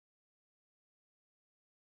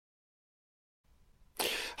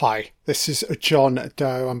Hi, this is John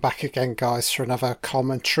Doe. I'm back again, guys, for another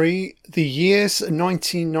commentary. The year's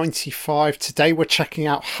 1995. Today we're checking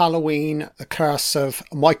out Halloween, The Curse of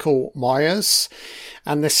Michael Myers.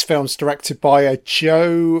 And this film's directed by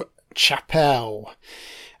Joe Chappelle.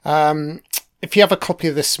 If you have a copy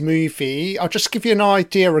of this movie, I'll just give you an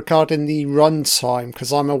idea regarding the runtime,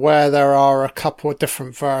 because I'm aware there are a couple of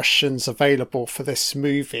different versions available for this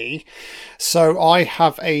movie. So I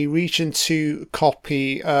have a Region 2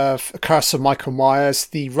 copy of Curse of Michael Myers.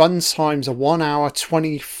 The runtime's are 1 hour,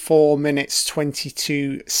 24 minutes,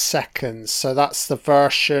 22 seconds. So that's the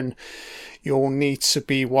version you'll need to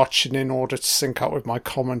be watching in order to sync up with my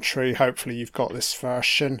commentary. Hopefully you've got this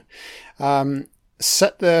version.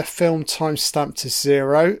 Set the film timestamp to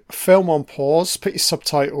 0, film on pause, put your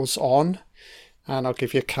subtitles on, and I'll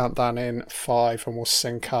give you a countdown in 5 and we'll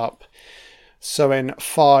sync up. So in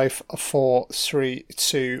 5, 4, 3,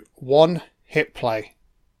 2, 1, hit play.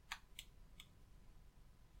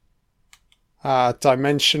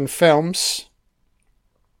 Dimension Films.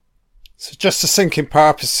 So just for syncing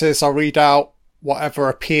purposes, I'll read out whatever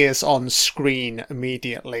appears on screen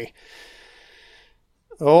immediately.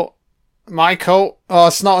 Oh. Michael,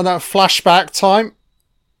 it's not enough flashback time.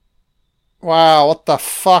 Wow, what the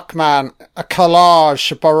fuck, man? A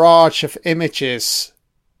collage, a barrage of images.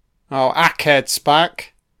 Oh, Ackhead's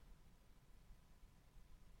back.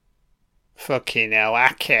 Fucking hell,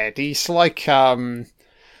 Ackhead. He's like, Robert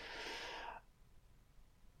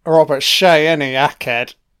Shea, isn't he,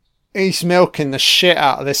 Ackhead? He's milking the shit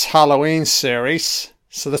out of this Halloween series.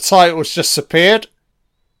 So the title's just appeared.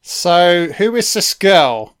 So, who is this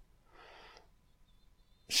girl?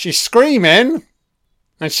 She's screaming,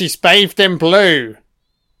 and she's bathed in blue.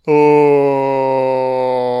 Oh,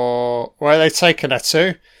 where are they taking her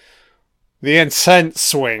to? The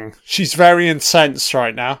intense wing. She's very intense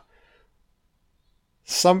right now.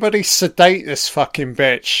 Somebody sedate this fucking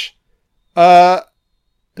bitch.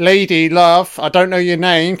 Lady, love, I don't know your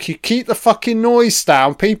name. Can you keep the fucking noise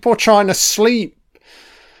down? People are trying to sleep.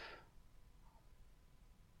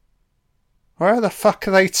 Where the fuck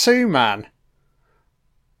are they to, man?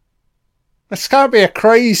 It's gotta be a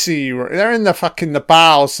crazy... They're in the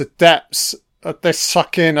bowels, the depths of this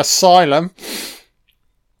fucking asylum.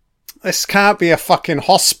 This can't be a fucking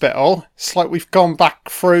hospital. It's like we've gone back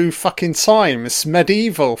through fucking time. It's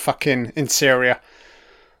medieval fucking interior.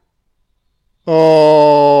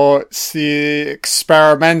 Oh, it's the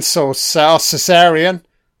experimental cell cesarean.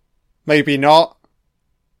 Maybe not.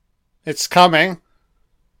 It's coming.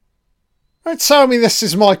 Don't tell me this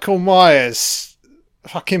is Michael Myers'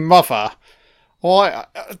 fucking mother. Well,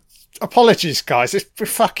 apologies, guys. It's been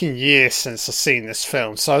fucking years since I've seen this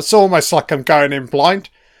film, so it's almost like I'm going in blind.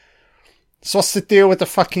 So what's the deal with the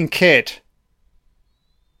fucking kid?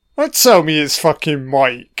 Don't tell me it's fucking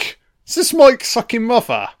Mike. Is this Mike's fucking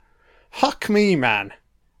mother? Fuck me, man.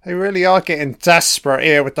 They really are getting desperate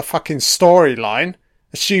here with the fucking storyline,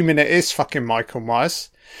 assuming it is fucking Michael Myers.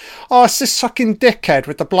 Oh, it's this fucking dickhead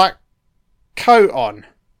with the black coat on.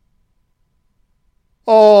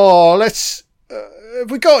 Oh, let's... have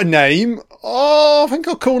we got a name? Oh, I think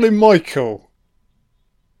I'll call him Michael.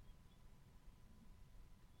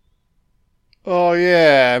 Oh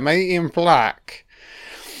yeah, mate in black.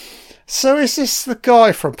 So is this the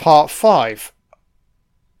guy from part 5?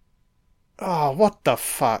 Oh, what the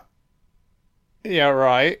fuck? Yeah,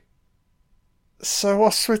 right. So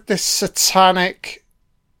what's with this satanic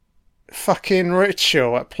fucking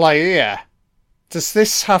ritual at play here? Does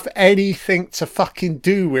this have anything to fucking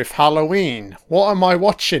do with Halloween? What am I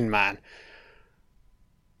watching, man?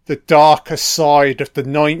 The darker side of the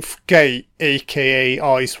ninth gate, aka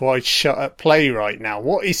Eyes Wide Shut at play right now.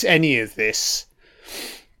 What is any of this?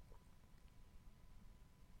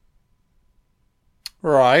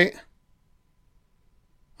 Right.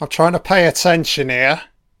 I'm trying to pay attention here.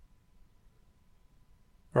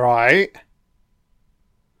 Right.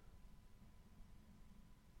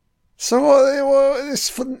 So what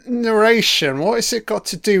this narration, what has it got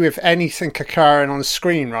to do with anything occurring on the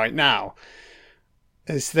screen right now?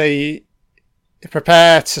 As they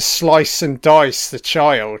prepare to slice and dice the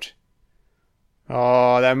child.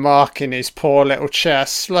 Oh, they're marking his poor little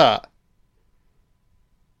chest, look.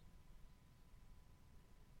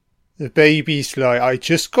 The baby's like, I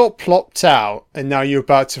just got plopped out and now you're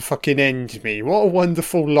about to fucking end me. What a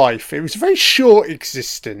wonderful life. It was a very short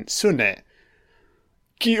existence, wasn't it?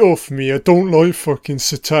 Get off me, I don't like fucking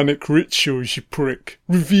satanic rituals, you prick.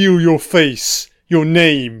 Reveal your face, your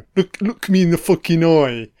name. Look me in the fucking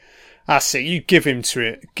eye. That's it, you give him to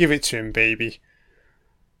it. Give it to him, baby.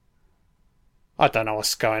 I don't know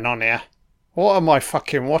what's going on here. What am I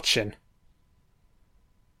fucking watching?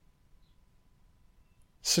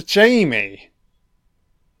 So Jamie.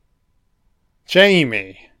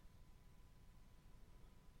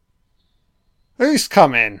 Who's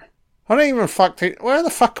coming? I don't even where the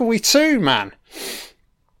fuck are we to, man?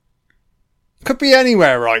 Could be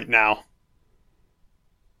anywhere right now.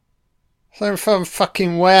 Some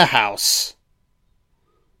fucking warehouse.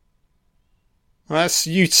 Let's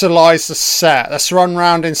utilise the set. Let's run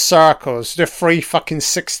round in circles. Do a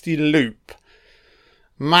 360 loop.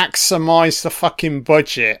 Maximise the fucking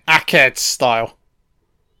budget. Ackhead style.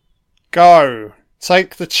 Go.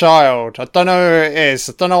 Take the child. I don't know who it is.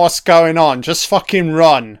 I don't know what's going on. Just fucking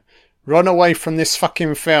run. Run away from this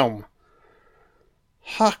fucking film.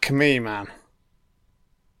 Fuck me, man.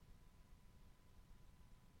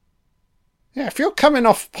 Yeah, if you're coming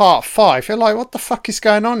off part 5, you're like, what the fuck is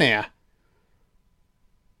going on here?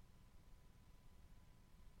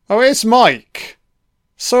 Oh, here's Mike.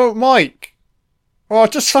 So, Mike. Oh,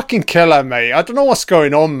 just fucking kill her, mate. I don't know what's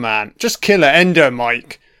going on, man. Just kill her. End her,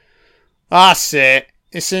 Mike. That's it.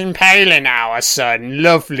 It's impaling hour, son.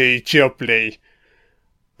 Lovely jubbly.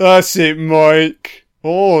 That's it, Mike.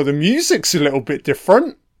 Oh, the music's a little bit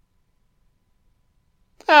different.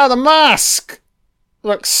 Ah, the mask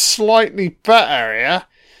looks slightly better here.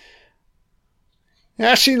 It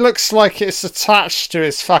actually looks like it's attached to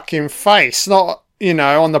his fucking face, not, you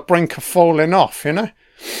know, on the brink of falling off, you know?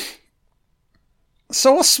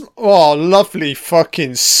 So what's... Oh, lovely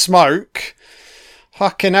fucking smoke.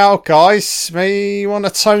 Fucking hell, guys. May you want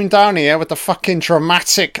to tone down here with the fucking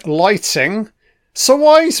dramatic lighting? So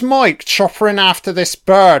why is Mike choppering after this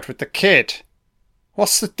bird with the kid?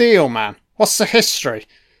 What's the deal, man? What's the history?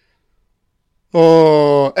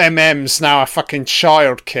 Oh, MM's now a fucking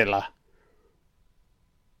child killer.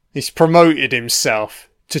 He's promoted himself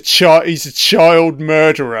to he's a child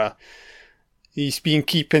murderer. He's been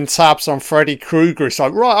keeping tabs on Freddy Krueger. He's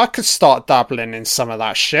like, right, I could start dabbling in some of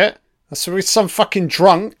that shit. So with some fucking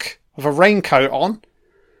drunk with a raincoat on.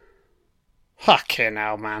 Fucking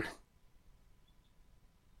hell, man.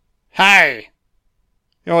 Hey!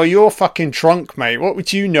 Oh, you're fucking drunk, mate. What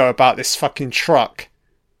would you know about this fucking truck?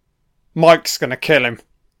 Mike's gonna kill him.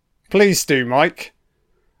 Please do, Mike.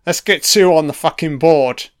 Let's get 2 on the fucking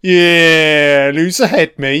board. Yeah, lose a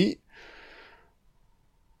head, mate.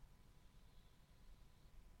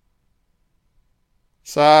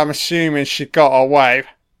 So I'm assuming she got away.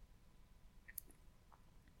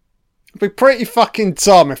 It'd be pretty fucking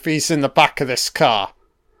dumb if he's in the back of this car.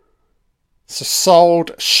 So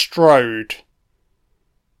Sold Strode.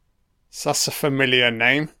 So that's a familiar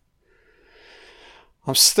name.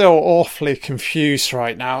 I'm still awfully confused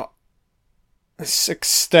right now. This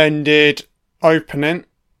extended opening.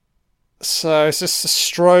 So is this the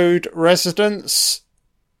Strode residence?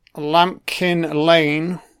 Lampkin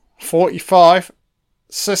Lane, 45.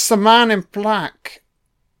 So it's the man in black.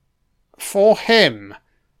 For him.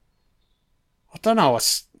 I don't know,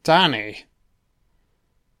 it's Danny.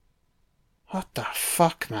 What the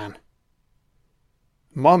fuck, man?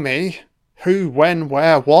 Mummy? Who, when,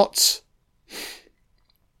 where, what?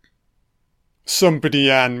 Somebody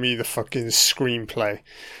hand me the fucking screenplay.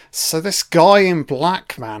 So this guy in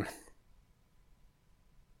black, man.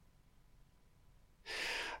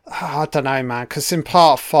 I don't know, man, because in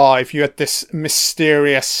part 5 you had this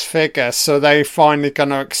mysterious figure, so they finally going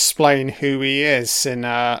to explain who he is in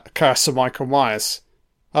Curse of Michael Myers.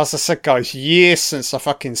 As I said, guys, years since I've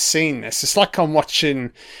fucking seen this. It's like I'm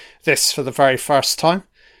watching this for the very first time.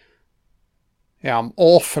 Yeah, I'm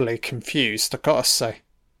awfully confused, I've got to say.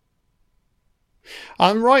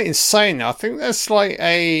 I'm right in saying that. I think there's like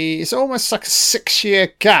it's almost like a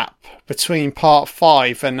 6-year gap between part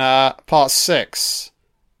 5 and part 6.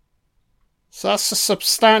 So that's a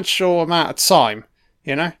substantial amount of time,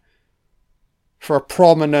 you know, for a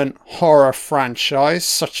prominent horror franchise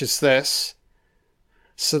such as this.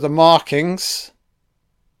 So the markings.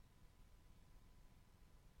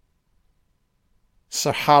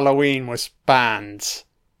 So Halloween was banned.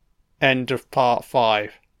 End of part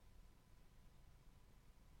 5.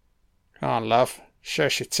 Come on, love. Show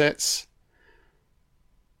us your tits.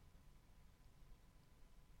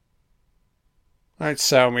 Don't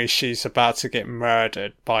tell me she's about to get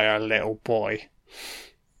murdered by her little boy.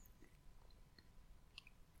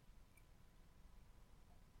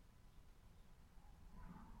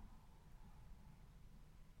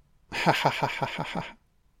 Ha ha ha ha ha ha.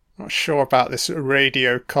 Not sure about this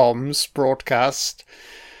radio comms broadcast.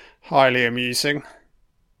 Highly amusing.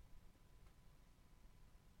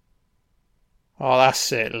 Oh,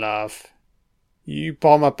 that's it, love. You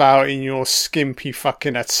bomb about in your skimpy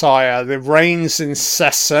fucking attire. The rain's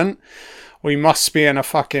incessant. We must be in a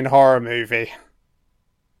fucking horror movie.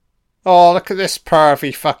 Oh, look at this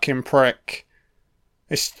pervy fucking prick.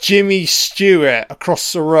 It's Jimmy Stewart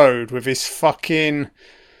across the road with his fucking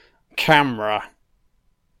camera.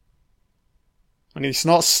 And he's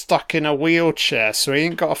not stuck in a wheelchair, so he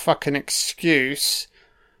ain't got a fucking excuse.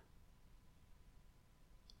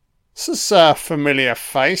 This is a familiar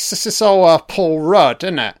face. This is old Paul Rudd,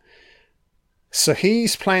 isn't it? So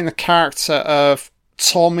he's playing the character of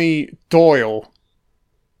Tommy Doyle.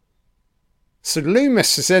 So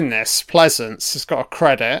Loomis is in this. Pleasence has got a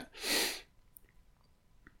credit.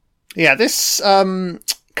 Yeah, this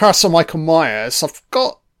Curse of Michael Myers, I've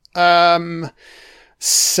got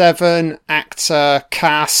 7 actor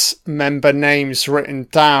cast member names written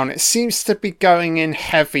down. It seems to be going in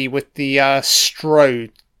heavy with the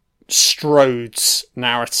Strode's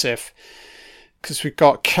narrative. Because we've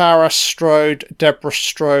got Cara Strode, Deborah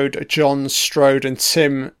Strode, John Strode and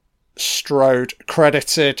Tim Strode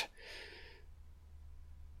credited.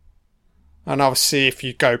 And obviously if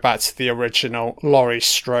you go back to the original, Laurie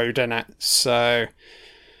Strode in it. So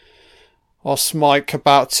what's Mike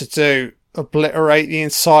about to do? Obliterate the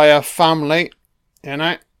entire family, you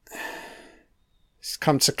know? He's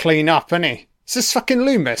come to clean up, isn't he? Is this fucking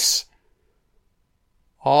Loomis?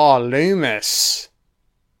 Oh, Loomis.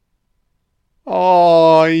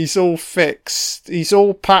 Oh, he's all fixed. He's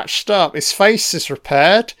all patched up. His face is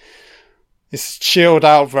repaired. It's a chilled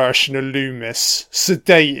out version of Loomis.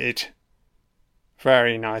 Sedated.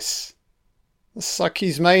 Very nice. Looks like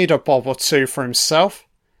he's made a bob or two for himself.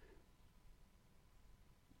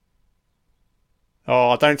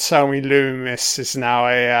 Oh, don't tell me Loomis is now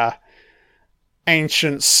a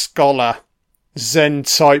ancient scholar,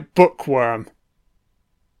 Zen-type bookworm.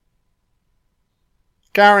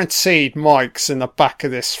 Guaranteed Mike's in the back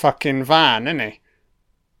of this fucking van, isn't he?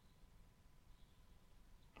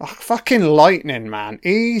 Oh, fucking lightning, man.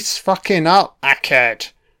 He's fucking up,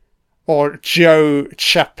 Ackhead. Or Joe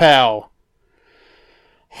Chappelle.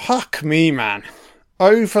 Fuck me, man.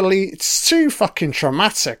 It's too fucking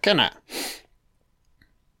traumatic, isn't it?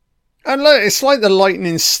 And look, it's like the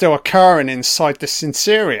lightning's still occurring inside this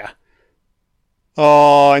interior.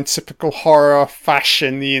 Oh, in typical horror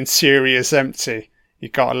fashion, the interior's empty. You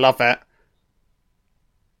gotta love it.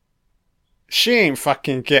 She ain't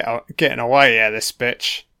fucking getting away here, this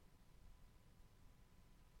bitch.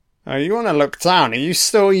 Oh, you wanna look down? Are you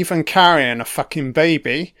still even carrying a fucking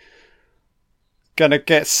baby? Gonna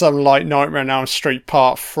get some like Nightmare on Elm Street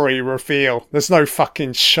Part 3 reveal. There's no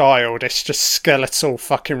fucking child, it's just skeletal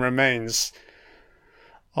fucking remains.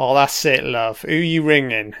 Oh, that's it, love. Who you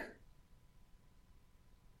ringing?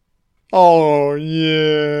 Oh,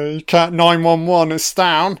 yeah, you can't 911, it's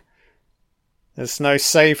down. There's no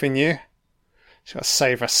saving you. She's got to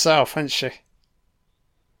save herself, hasn't she?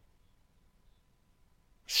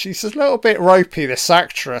 She's a little bit ropey, this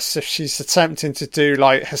actress, if she's attempting to do,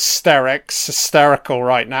 like, hysterical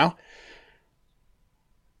right now.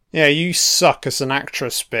 Yeah, you suck as an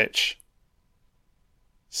actress, bitch.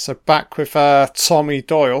 So back with Tommy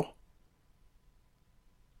Doyle.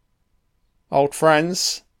 Old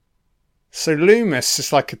friends. So Loomis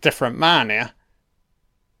is like a different man here.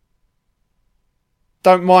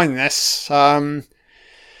 Don't mind this, because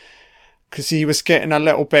he was getting a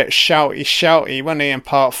little bit shouty, wasn't he, in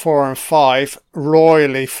part 4 and 5.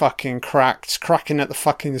 Royally fucking cracking at the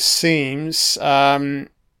fucking seams.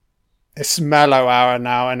 It's mellow hour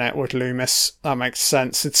now, isn't it, with Loomis? That makes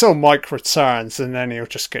sense. Until Mike returns, and then he'll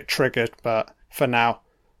just get triggered, but for now.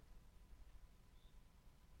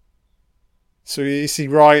 So is he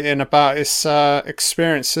writing about his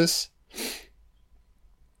experiences?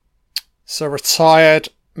 So retired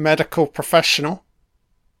medical professional.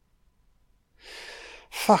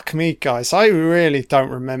 Fuck me, guys. I really don't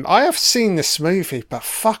remember. I have seen this movie, but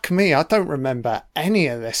fuck me, I don't remember any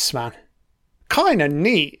of this, man. Kind of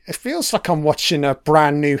neat. It feels like I'm watching a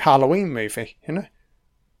brand new Halloween movie, you know?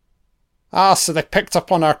 Ah, so they picked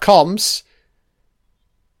up on our comms.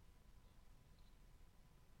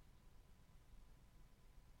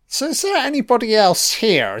 So is there anybody else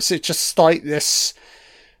here? Is it just like this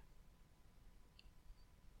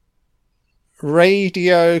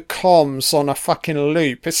radio comms on a fucking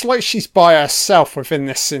loop? It's like she's by herself within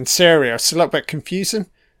this interior. It's a little bit confusing.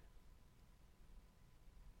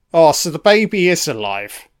 Oh, so the baby is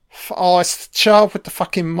alive. Oh, it's the child with the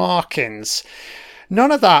fucking markings.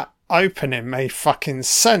 None of that opening made fucking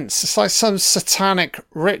sense. It's like some satanic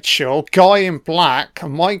ritual. Guy in black,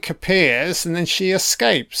 and Mike appears, and then she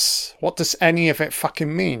escapes. What does any of it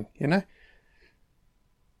fucking mean, you know?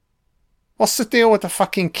 What's the deal with the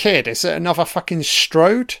fucking kid? Is it another fucking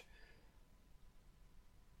Strode?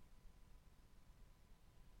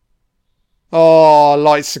 Oh, Oh,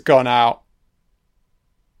 lights have gone out.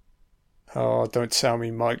 Oh, don't tell me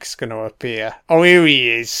Mike's going to appear. Oh, here he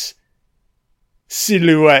is.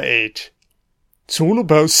 Silhouetted. It's all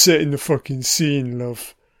about setting the fucking scene,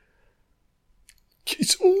 love.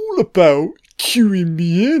 It's all about queuing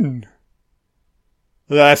me in.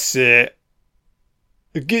 That's it.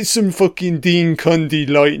 Get some fucking Dean Cundy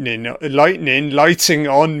lighting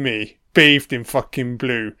on me, bathed in fucking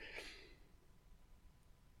blue.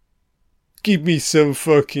 Give me some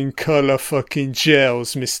fucking colour fucking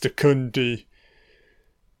gels, Mr. Cundy.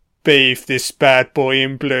 Bathe this bad boy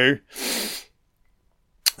in blue.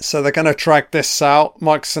 So they're going to drag this out.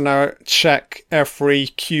 Mike's going to check every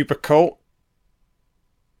cubicle.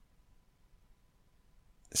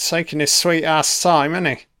 It's taking his sweet ass time,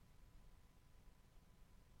 isn't he?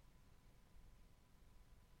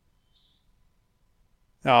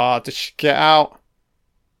 Oh, did she get out?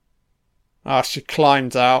 Oh, she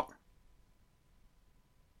climbed out.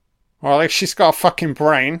 Well, at least she's got a fucking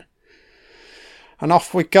brain. And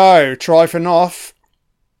off we go, driving off.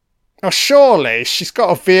 Oh, surely she's got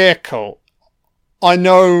a vehicle. I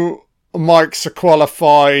know Mike's a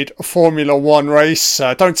qualified Formula 1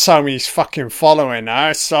 racer. Don't tell me he's fucking following her.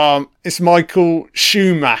 It's Michael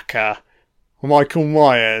Schumacher. Michael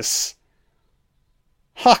Myers.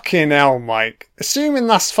 Fucking hell, Mike. Assuming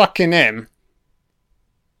that's fucking him.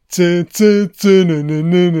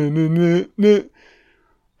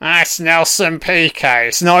 That's Nelson Piquet.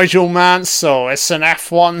 It's Nigel Mansell. It's an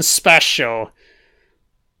F1 special.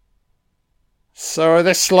 So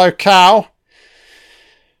this locale,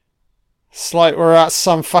 it's like we're at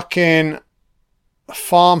some fucking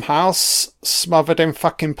farmhouse smothered in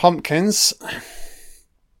fucking pumpkins.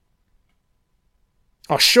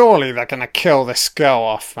 Oh, surely they're going to kill this girl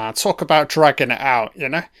off, man. Talk about dragging it out, you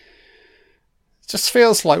know? It just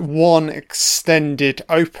feels like one extended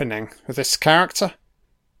opening with this character.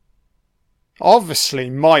 Obviously,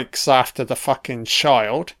 Mike's after the fucking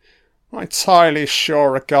child. Not entirely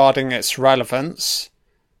sure regarding its relevance.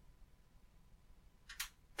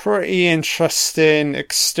 Pretty interesting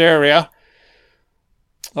exterior.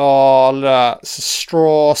 Oh, look. It's a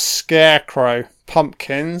straw scarecrow.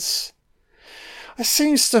 Pumpkins. It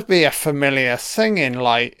seems to be a familiar thing in,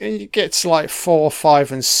 like, you get to, like, 4,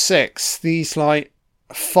 5 and 6. These, like,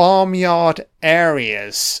 farmyard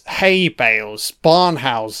areas. Hay bales. Barn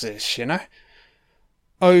houses, you know?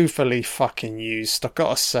 Overly fucking used, I've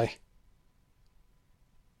got to say.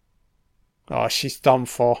 Oh, she's done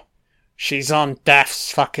for. She's on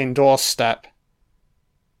death's fucking doorstep.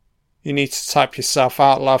 You need to type yourself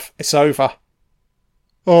out, love. It's over.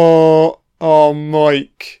 Oh,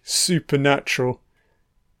 Mike. Supernatural.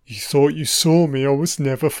 You thought you saw me. I was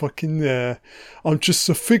never fucking there. I'm just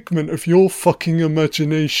a figment of your fucking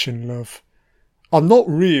imagination, love. I'm not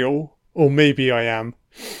real. Or maybe I am.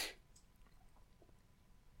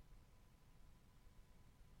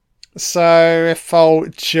 So, if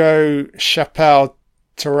old Joe Chappelle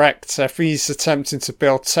director, if he's attempting to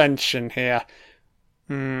build tension here,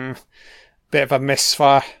 bit of a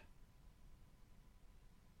misfire.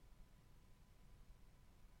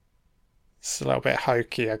 It's a little bit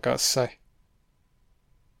hokey, I gotta say.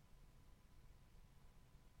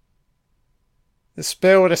 This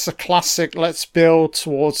build is a classic let's build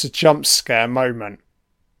towards a jump scare moment.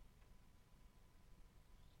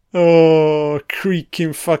 Oh,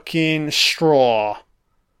 creaking fucking straw.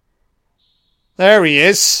 There he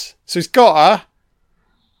is. So he's got her.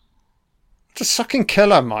 Just fucking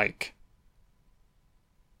kill her, Mike.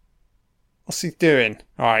 What's he doing?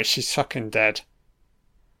 Alright, she's fucking dead.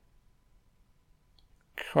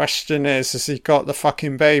 Question is, has he got the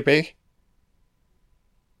fucking baby?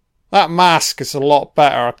 That mask is a lot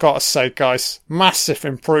better, I've got to say, guys. Massive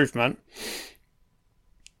improvement.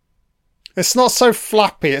 It's not so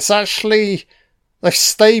flappy. It's actually... they've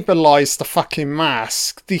stabilised the fucking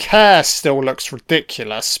mask. The hair still looks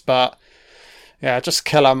ridiculous, but... yeah, just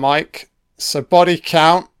kill her, Mike. So body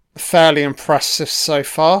count, fairly impressive so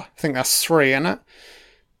far. I think that's 3, isn't it?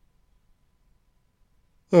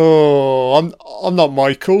 Oh, I'm not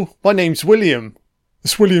Michael. My name's William.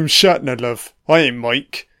 It's William Shatner, love. I ain't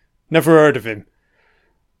Mike. Never heard of him.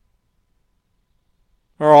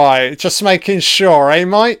 Alright, just making sure, eh,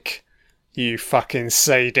 Mike? You fucking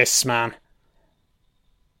sadist, man.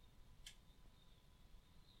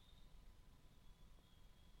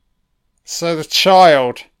 So the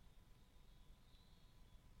child.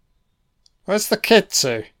 Where's the kid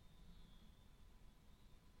to?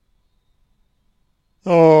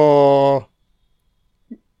 Oh,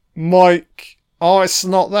 Mike. Oh, it's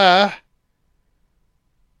not there.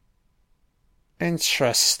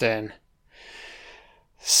 Interesting.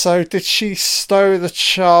 So did she stow the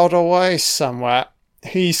child away somewhere?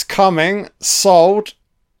 He's coming. Sold.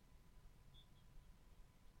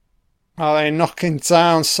 Are they knocking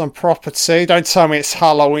down some property? Don't tell me it's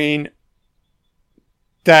Halloween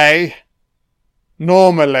Day.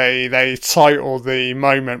 Normally, they title the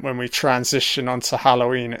moment when we transition onto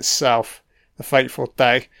Halloween itself, the fateful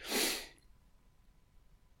day.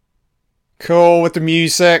 Cool with the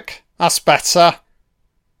music. That's better.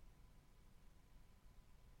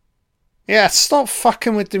 Yeah, stop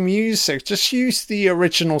fucking with the music. Just use the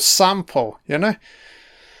original sample, you know?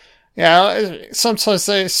 Yeah, sometimes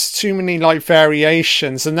there's too many like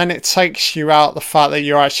variations, and then it takes you out the fact that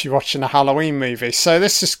you're actually watching a Halloween movie. So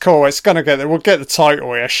this is cool. It's gonna get there. We'll get the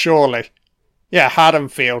title here, surely. Yeah,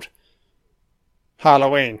 Haddonfield.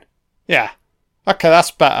 Halloween. Yeah. Okay,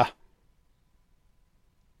 that's better.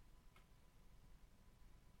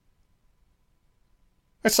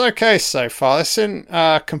 It's okay so far. It's in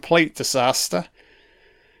complete disaster.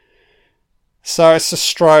 So it's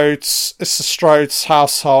the Strode's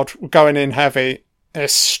household. We're going in heavy.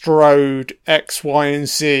 It's Strode X, Y, and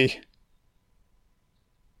Z.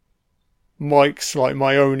 Mike's like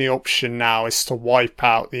my only option now is to wipe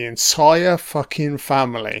out the entire fucking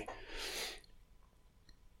family.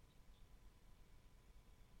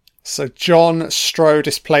 So John Strode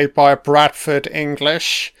is played by Bradford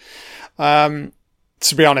English.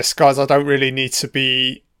 To be honest, guys, I don't really need to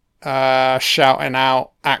be shouting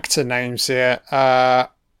out actor names here.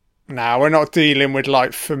 Now we're not dealing with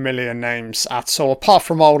like familiar names at all, apart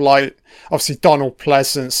from old like obviously Donald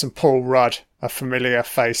Pleasence and Paul Rudd are familiar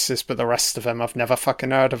faces, but the rest of them I've never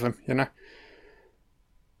fucking heard of them, you know.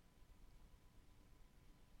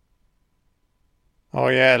 Oh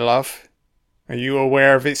yeah, love. Are you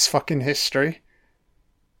aware of its fucking history?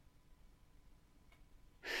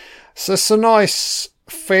 So it's a nice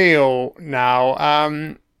feel now.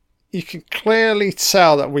 You can clearly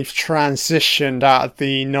tell that we've transitioned out of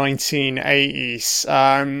the 1980s.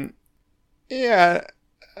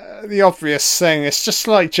 The obvious thing, it's just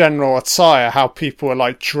like general attire, how people are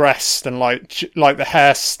like dressed and like the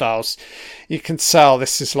hairstyles. You can tell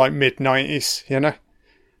this is like mid-90s, you know?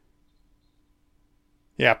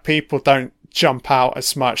 Yeah, people don't jump out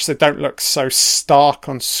as much. They don't look so stark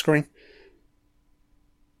on screen.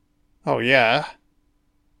 Oh yeah.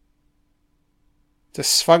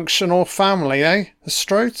 Dysfunctional family, eh? The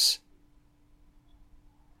Strodes?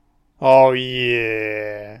 Oh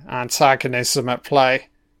yeah. Antagonism at play.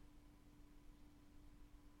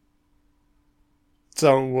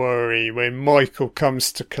 Don't worry, when Michael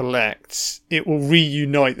comes to collect, it will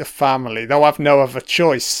reunite the family. They'll have no other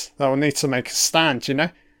choice. They'll need to make a stand, you know?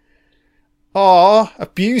 Oh,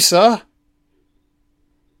 abuser!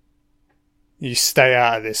 You stay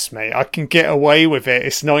out of this, mate. I can get away with it.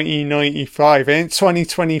 It's 1995. In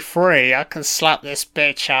 2023, I can slap this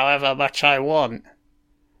bitch however much I want.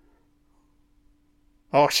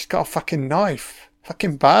 Oh, she's got a fucking knife.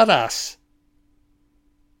 Fucking badass.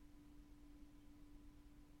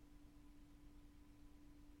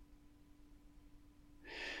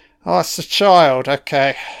 Oh, it's a child.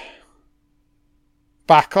 Okay.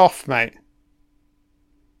 Back off, mate.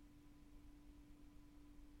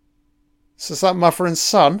 So is that mother and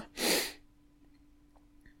son?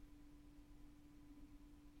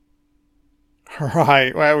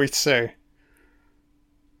 Right, where are we to?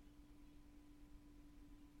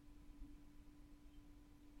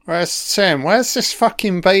 Where's Tim? Where's this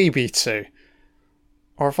fucking baby to?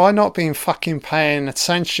 Or have I not been fucking paying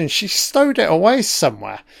attention? She stowed it away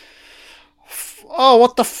somewhere. Oh,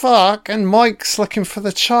 what the fuck? And Mike's looking for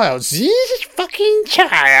the child. This fucking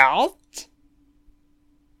child?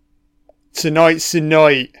 Tonight's the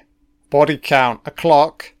night. Body count. A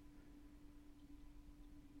clock.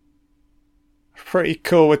 Pretty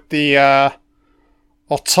cool with the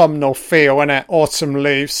autumnal feel, innit? Autumn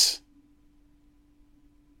leaves.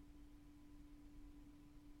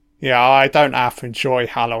 Yeah, I don't have to enjoy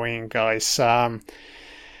Halloween, guys.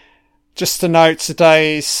 Just a note,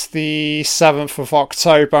 today's the 7th of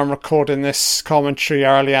October. I'm recording this commentary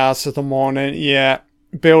early hours of the morning. Yeah,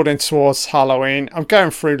 building towards Halloween. I'm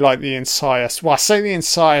going through like the entire, well, I say the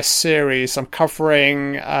entire series. I'm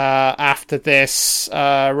covering after this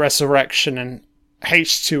Resurrection and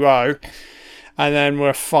H2O. And then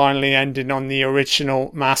we're finally ending on the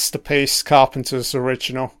original masterpiece, Carpenter's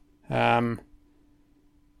original.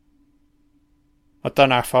 I don't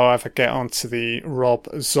know if I'll ever get onto the Rob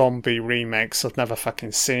Zombie remakes. I've never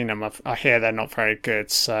fucking seen them. I hear they're not very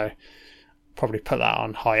good, so probably put that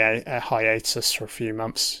on hiatus for a few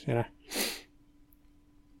months, you know.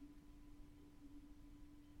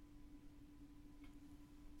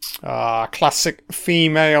 Classic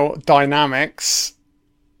female dynamics.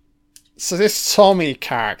 So this Tommy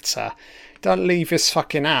character, don't leave his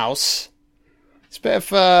fucking house. He's a bit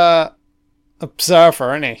of a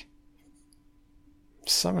observer, isn't he?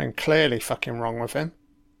 Something clearly fucking wrong with him.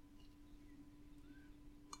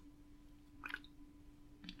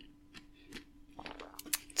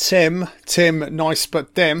 Tim, nice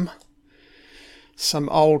but dim. Some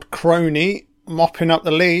old crony mopping up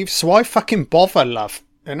the leaves. Why fucking bother, love?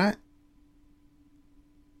 You know?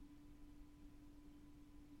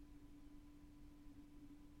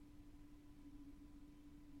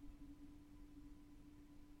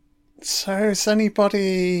 So is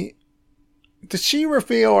anybody... Did she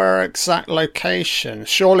reveal her exact location?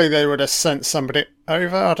 Surely they would have sent somebody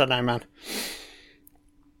over. I don't know, man.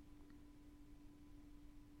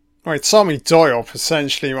 Right, Tommy Doyle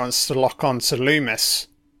potentially wants to lock on to Loomis.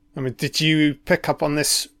 I mean, did you pick up on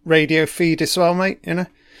this radio feed as well, mate? You know?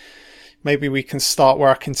 Maybe we can start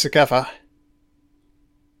working together.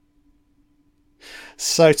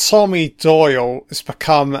 So Tommy Doyle has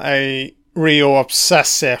become a real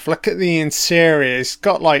obsessive. Look at the interior. He's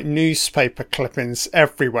got like newspaper clippings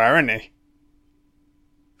everywhere, isn't he?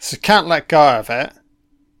 So can't let go of it.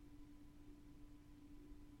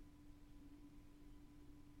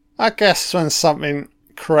 I guess when something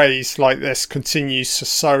crazed like this continues for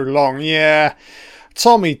so long, yeah,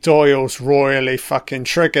 Tommy Doyle's royally fucking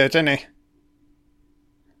triggered, isn't he?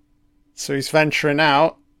 So he's venturing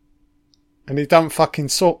out, and he don't fucking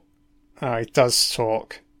talk. Oh, he does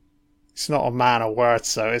talk. He's not a man of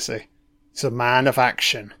words, though, is he? He's a man of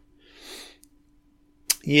action.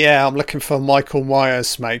 Yeah, I'm looking for Michael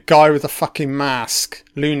Myers, mate. Guy with a fucking mask.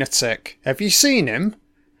 Lunatic. Have you seen him?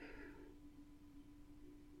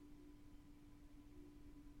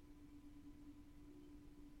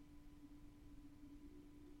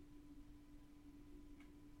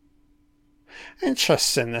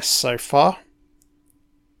 Interesting, this so far.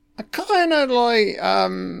 I kind of like,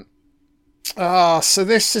 so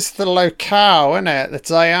this is the locale, isn't it? The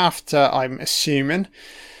day after, I'm assuming.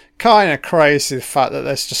 Kind of crazy the fact that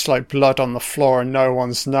there's just like blood on the floor and no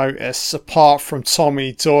one's noticed, apart from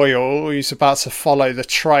Tommy Doyle, who's about to follow the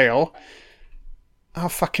trail. How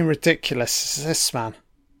fucking ridiculous is this, man?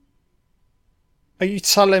 Are you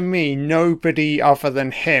telling me nobody other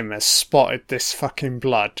than him has spotted this fucking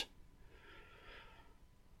blood?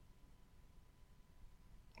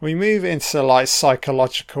 We move into like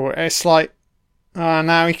psychological. It's like, oh,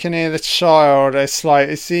 now we can hear the child. It's like,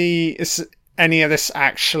 is any of this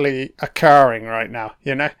actually occurring right now?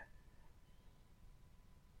 You know?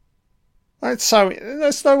 Like, so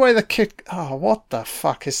there's no way the kid. Oh, what the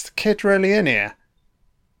fuck, is the kid really in here?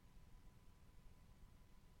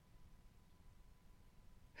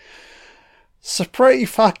 So pretty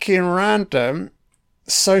fucking random.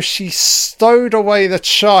 So she stowed away the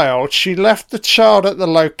child, she left the child at the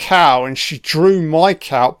locale, and she drew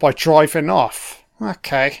Mike out by driving off.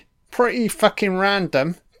 Okay, pretty fucking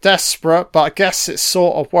random. Desperate, but I guess it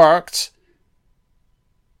sort of worked.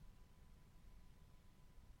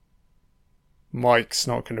 Mike's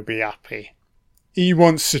not going to be happy. He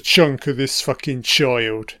wants a chunk of this fucking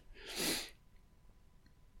child.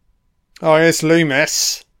 Oh, here's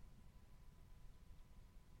Loomis.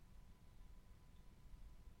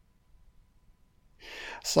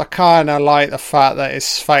 So I kind of like the fact that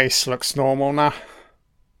his face looks normal now.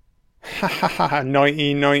 Hahaha,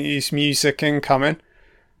 1990s music incoming.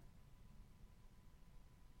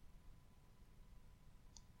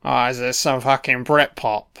 Oh, is there some fucking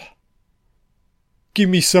Britpop? Give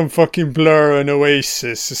me some fucking Blur and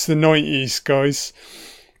Oasis. It's the 90s, guys.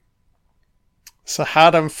 So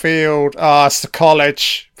Haddonfield. Ah, it's the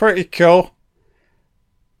college. Pretty cool.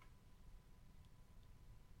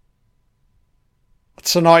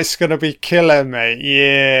 Tonight's gonna be killer, mate.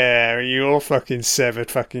 Yeah, you're fucking severed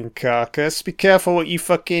fucking carcass. Be careful what you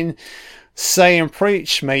fucking say and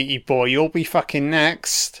preach, matey boy. You'll be fucking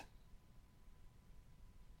next.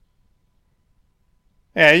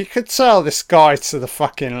 Yeah, you could tell this guy to the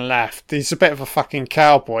fucking left. He's a bit of a fucking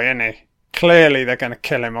cowboy, isn't he? Clearly they're gonna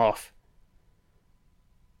kill him off.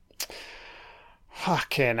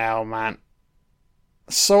 Fucking hell, man.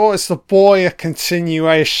 So is the boy a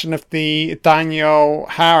continuation of the Daniel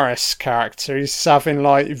Harris character? He's having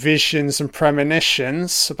like visions and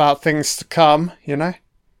premonitions about things to come, you know?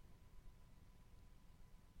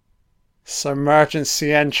 So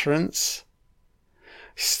emergency entrance.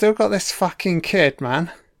 He's still got this fucking kid,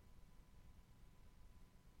 man.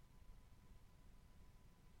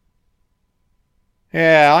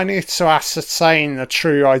 Yeah, I need to ascertain the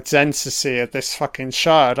true identity of this fucking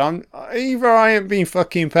child. Either I ain't been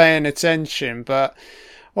fucking paying attention, but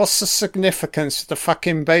What's the significance of the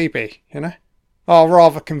fucking baby, you know? Oh,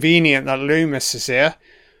 rather convenient that Loomis is here.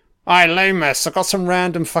 Hi, Loomis, I got some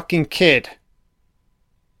random fucking kid.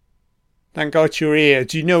 Thank God you're here.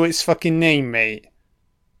 Do you know its fucking name, mate?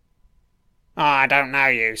 Oh, I don't know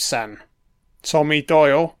you, son. Tommy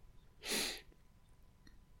Doyle.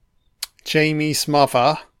 Jamie's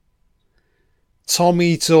mother.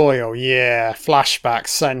 Tommy Doyle, yeah. Flashback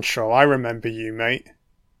Central. I remember you, mate.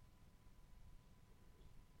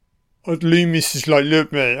 Loomis is like,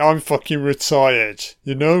 look, mate, I'm fucking retired,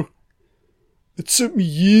 you know? It took me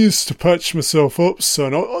years to patch myself up,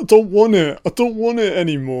 son. I don't want it. I don't want it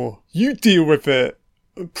anymore. You deal with it,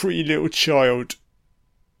 pretty little child.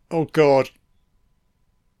 Oh, God.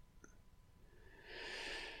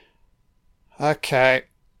 Okay,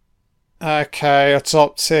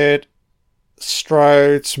 adopted.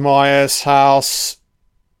 Strode's, Myers' house.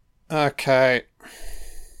 Okay.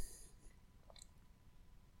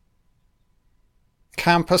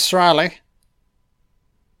 Campus rally.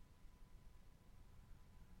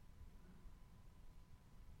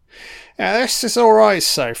 Yeah, this is alright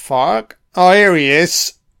so far. Oh, here he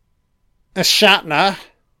is. A Shatner.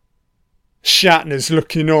 Shatner's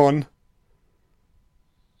looking on.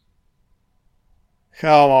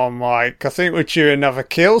 Come on, Mike. I think we're due another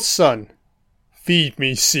kill, son. Feed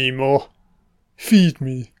me, Seymour. Feed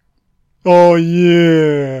me. Oh,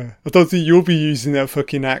 yeah. I don't think you'll be using that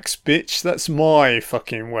fucking axe, bitch. That's my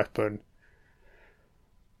fucking weapon.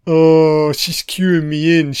 Oh, she's cueing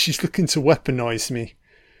me in. She's looking to weaponize me.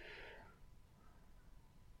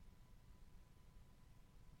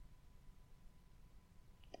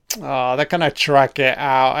 Oh, they're gonna drag it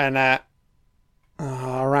out and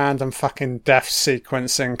random fucking death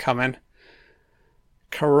sequence incoming.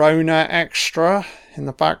 Corona extra in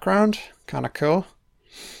the background. Kinda cool.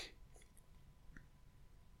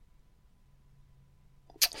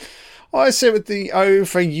 What is it with the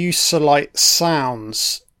overuse of like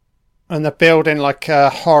sounds and they're building like a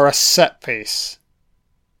horror set piece?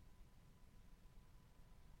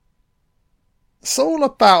 It's all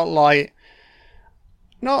about like,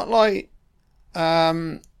 not like,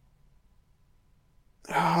 I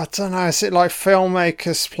don't know, is it like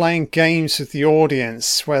filmmakers playing games with the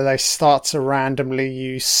audience where they start to randomly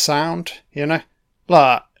use sound, you know?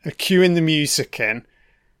 Like, cueing the music in.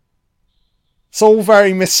 It's all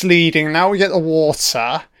very misleading. Now we get the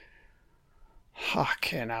water.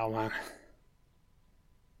 Fucking hell, man.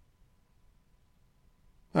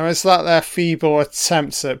 Or is that their feeble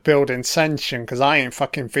attempts at building tension? Because I ain't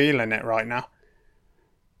fucking feeling it right now.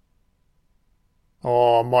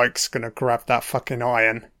 Oh, Mike's gonna grab that fucking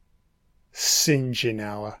iron. Singeing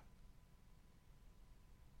hour.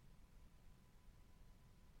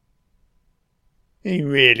 He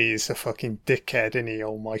really is a fucking dickhead, isn't he,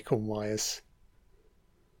 old Michael Myers?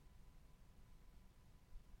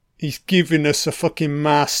 He's giving us a fucking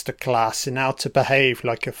masterclass in how to behave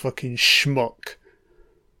like a fucking schmuck.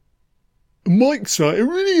 Mike's right, I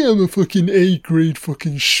really am a fucking A-grade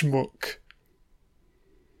fucking schmuck.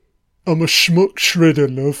 I'm a schmuck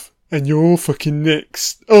shredder, love. And you're fucking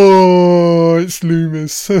next. Oh, it's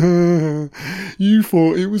Loomis. You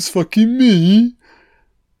thought it was fucking me?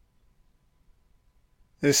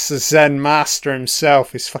 This is Zen Master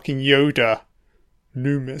himself. It's fucking Yoda.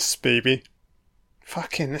 Loomis, baby.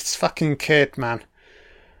 Fucking, this fucking kid, man.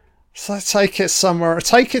 So take it somewhere.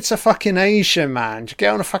 Take it to fucking Asia, man. Just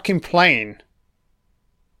get on a fucking plane.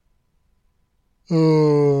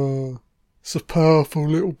 Oh, it's a powerful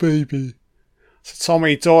little baby. So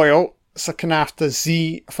Tommy Doyle is looking after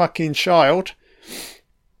the fucking child.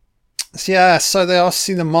 So yeah, so they all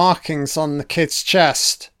see the markings on the kid's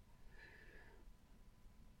chest.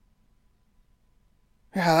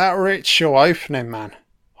 Yeah, that ritual opening, man.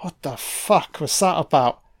 What the fuck was that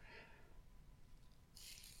about?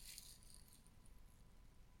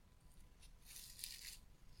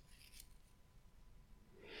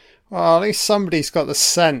 Well, at least somebody's got the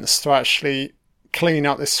sense to actually clean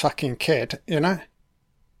up this fucking kid, you know?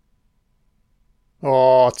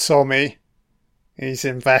 Oh, Tommy. He's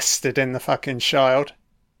invested in the fucking child.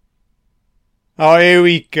 Oh, here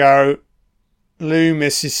we go.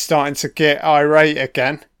 Loomis is starting to get irate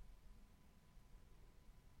again.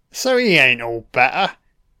 So he ain't all better.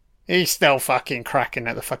 He's still fucking cracking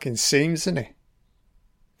at the fucking seams, isn't he?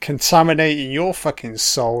 Contaminating your fucking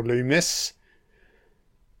soul, Loomis.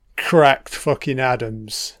 Cracked fucking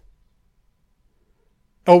Adams.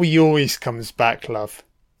 Oh, he always comes back, love.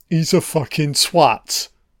 He's a fucking twat.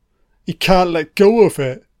 He can't let go of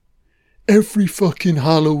it. Every fucking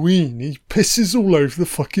Halloween, he pisses all over the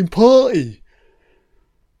fucking party.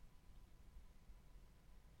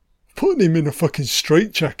 putting him in a fucking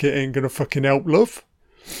straitjacket ain't gonna fucking help, love.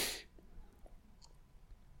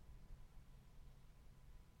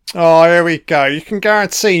 Oh, here we go. You can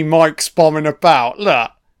guarantee Mike's bombing about. Look.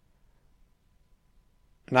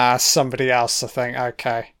 Nah, somebody else, I think.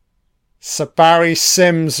 Okay. So Barry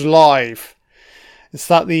Sims Live. Is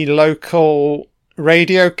that the local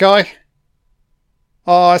radio guy?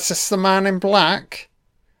 Oh, is this the man in black?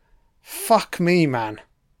 Fuck me, man.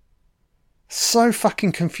 So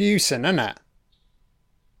fucking confusing, isn't it?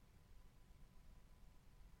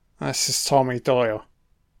 This is Tommy Doyle.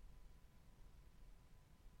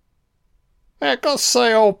 Yeah, I've got to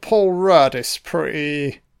say old Paul Rudd is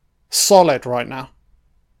pretty solid right now.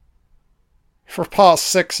 For part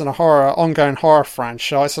 6 in a ongoing horror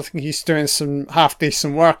franchise, I think he's doing some half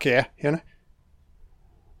decent work here, you know?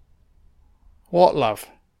 What, love?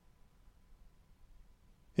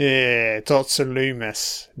 Yeah, Dr.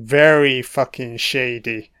 Loomis. Very fucking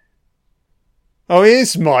shady. Oh,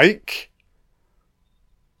 here's Mike.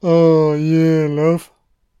 Oh, yeah, love.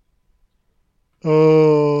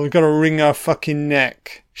 Oh, gotta wring her fucking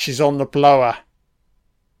neck. She's on the blower.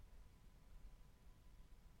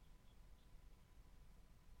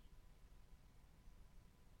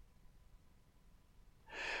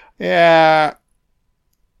 Yeah,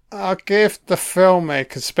 I'll give the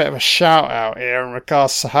filmmakers a bit of a shout out here in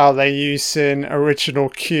regards to how they're using original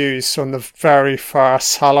cues from the very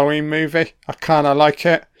first Halloween movie. I kind of like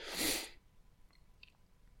it.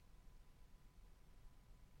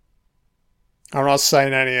 I'm not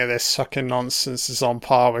saying any of this fucking nonsense is on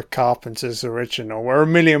par with Carpenter's original. We're a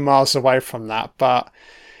million miles away from that, but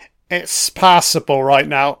it's passable right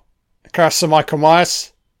now. Curse of Michael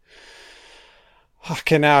Myers.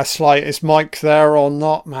 Fucking hell, it's like, is Mike there or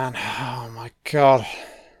not, man? Oh my god.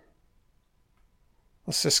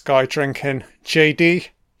 What's this guy drinking? JD?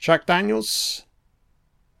 Jack Daniels?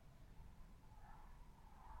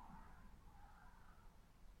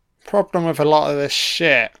 Problem with a lot of this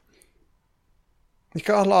shit. You've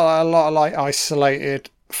got a lot of like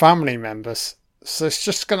isolated family members. So it's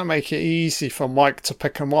just going to make it easy for Mike to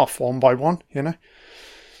pick them off one by one, you know?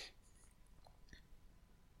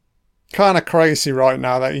 Kind of crazy right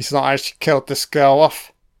now that he's not actually killed this girl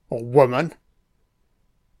off. Or woman.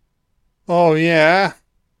 Oh, yeah.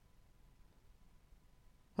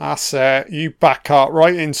 That's it. You back up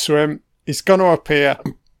right into him. He's going to appear.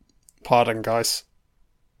 Pardon, guys.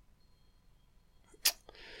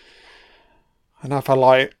 Another,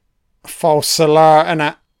 like, false alert,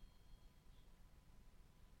 innit?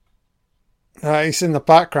 He's in the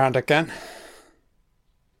background again.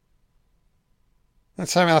 Don't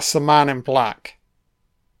tell me that's the man in black.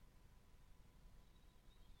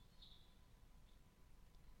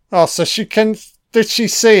 Oh, so she can... Did she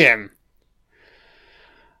see him?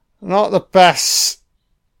 Not the best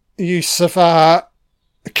use of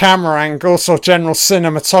camera angles or general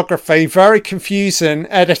cinematography. Very confusing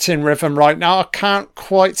editing rhythm right now. I can't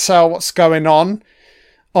quite tell what's going on.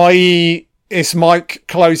 I.e., is Mike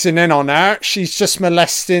closing in on her? She's just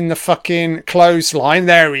molesting the fucking clothesline.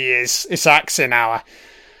 There he is. It's axing hour.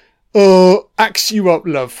 Oh, axe you up,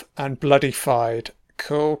 love. And bloody fied.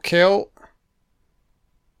 Cool kill.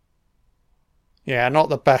 Yeah, not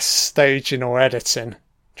the best staging or editing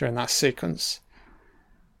during that sequence.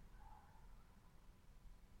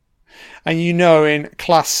 And you know, in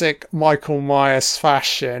classic Michael Myers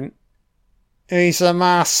fashion, he's a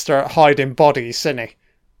master at hiding bodies, isn't he?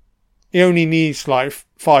 He only needs like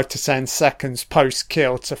 5 to 10 seconds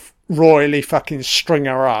post-kill to royally fucking string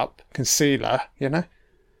her up, conceal her, you know?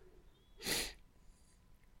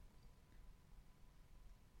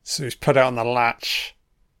 So he's put it on the latch.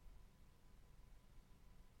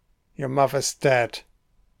 Your mother's dead.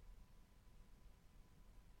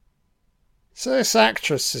 So this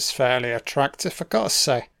actress is fairly attractive, I gotta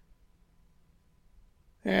say.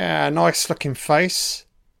 Yeah, nice looking face.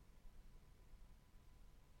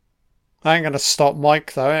 I ain't gonna stop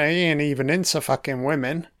Mike though, he ain't even into fucking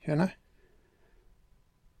women, you know?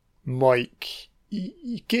 Mike,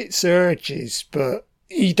 he gets urges, but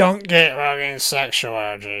he don't get fucking sexual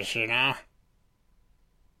urges, you know?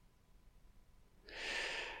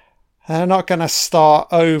 They're not gonna start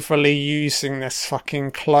overly using this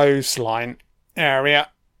fucking clothesline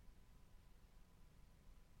area.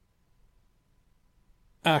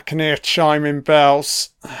 I can hear chiming bells.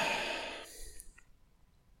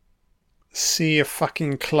 Sea of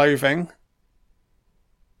fucking clothing.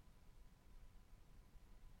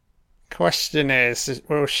 Question is,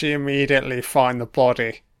 will she immediately find the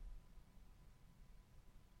body?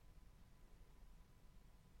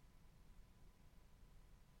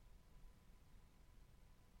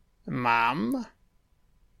 Ma'am?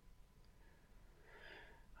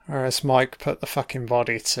 Where has Mike put the fucking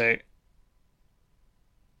body to?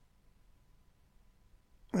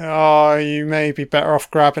 Oh, you may be better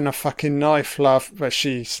off grabbing a fucking knife, love, but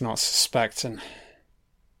she's not suspecting.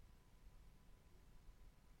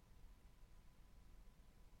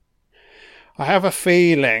 I have a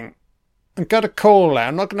feeling. I'm going to call it.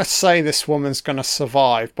 I'm not going to say this woman's going to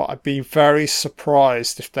survive, but I'd be very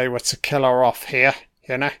surprised if they were to kill her off here,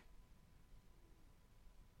 you know?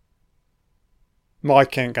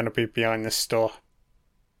 Mike ain't going to be behind this door.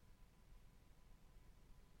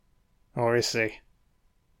 Or is he?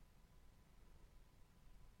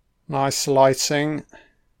 Nice lighting.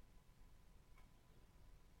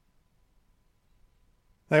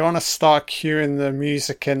 They want to start cueing the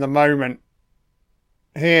music in the moment.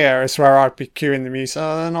 Here is where I'd be cueing the music.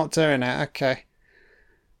 Oh, they're not doing it. Okay.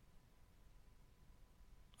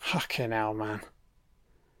 Fucking hell, man.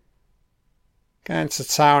 Going to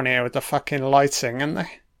town here with the fucking lighting, aren't they?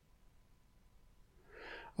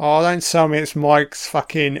 Oh, don't tell me it's Mike's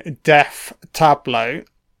fucking death tableau.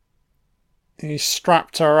 He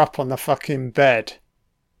strapped her up on the fucking bed.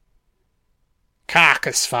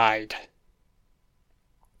 Carcass-fied.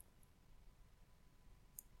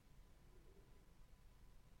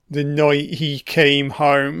 The night he came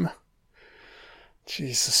home.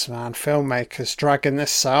 Jesus, man. Filmmakers dragging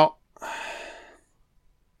this out.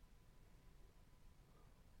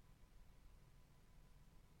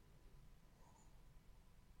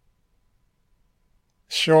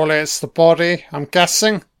 Surely it's the body, I'm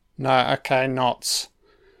guessing? No, okay, not.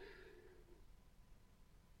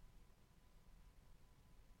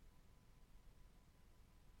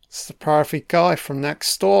 It's the perfect guy from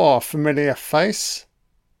next door. Familiar face.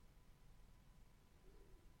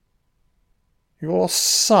 Your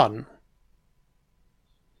son?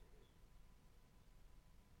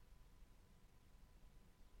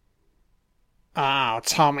 Ah,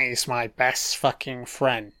 Tommy's my best fucking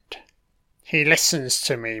friend. He listens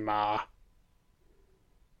to me, Ma.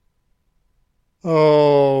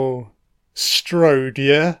 Oh, Strode,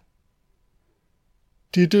 yeah?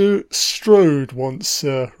 Did Strode once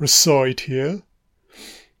reside here?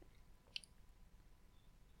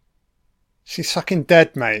 She's fucking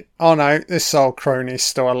dead, mate. Oh no, this old crony's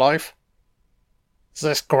still alive. Is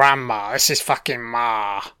this Grandma? This is fucking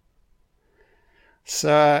Ma. It's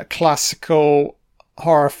a classical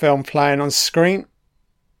horror film playing on screen.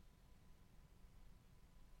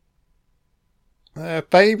 The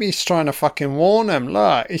baby's trying to fucking warn him.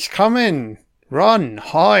 Look, he's coming. Run,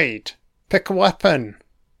 hide, pick a weapon,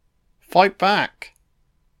 fight back.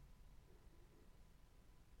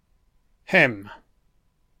 Him.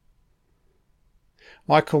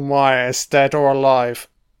 Michael Myers, dead or alive.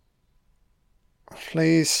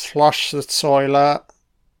 Please flush the toilet.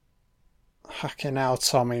 Fucking hell,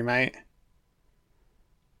 Tommy, mate.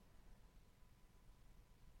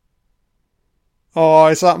 Oh,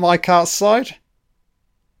 is that Mike outside?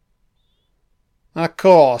 Of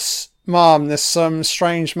course. Mum, there's some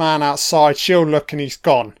strange man outside. She'll look and he's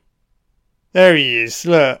gone. There he is,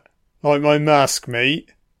 look. Like my mask,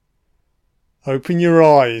 mate. Open your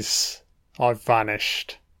eyes. I've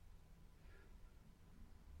vanished.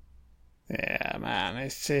 Yeah, man,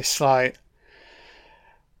 it's like...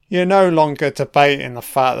 You're no longer debating the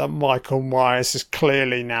fact that Michael Myers is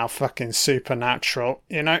clearly now fucking supernatural,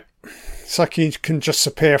 you know? It's like he can just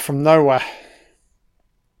appear from nowhere.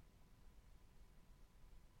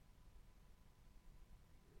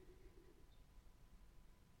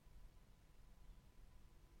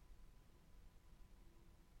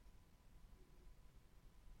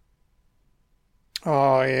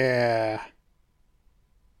 Oh, yeah.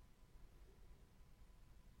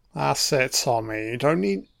 That's it, Tommy. You don't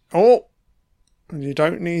need... Oh! You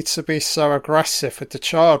don't need to be so aggressive with the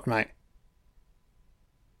child, mate.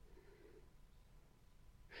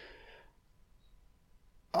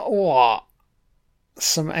 What?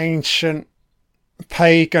 Some ancient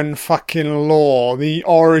pagan fucking lore. The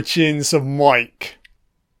origins of Mike.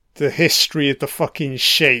 The history of the fucking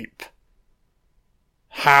shape.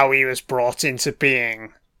 How he was brought into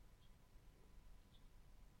being.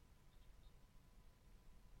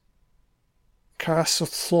 Curse of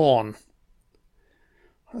Thorn.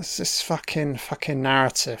 What's this fucking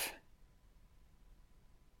narrative?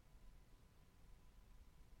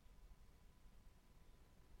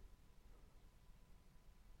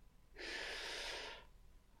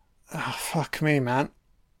 Oh, fuck me, man.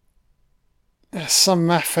 There's some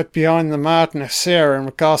method behind the madness here in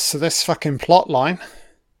regards to this fucking plotline.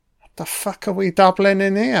 What the fuck are we dabbling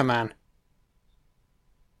in here, man?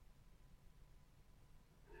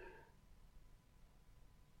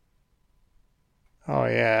 Oh,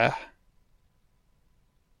 yeah.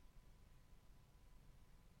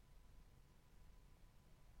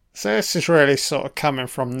 So this is really sort of coming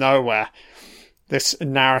from nowhere, this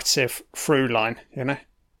narrative through line, you know?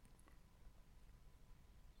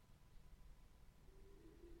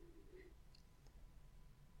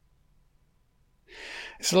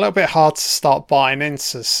 It's a little bit hard to start buying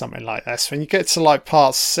into something like this. When you get to like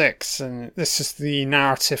part 6 and this is the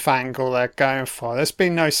narrative angle they're going for, there's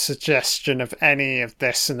been no suggestion of any of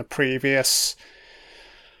this in the previous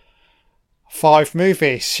 5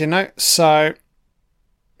 movies, you know? So,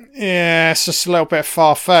 yeah, it's just a little bit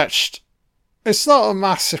far-fetched. It's not a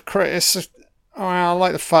massive criticism. I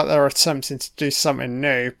like the fact they're attempting to do something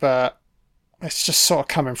new, but it's just sort of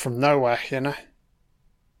coming from nowhere, you know?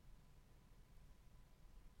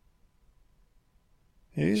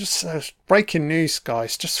 You just breaking news,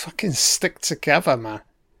 guys. Just fucking stick together, man.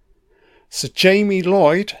 So Jamie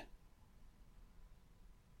Lloyd.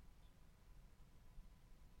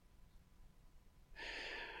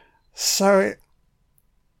 So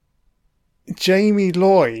Jamie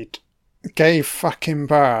Lloyd gave fucking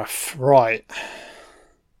birth, right?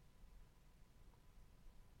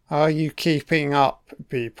 Are you keeping up,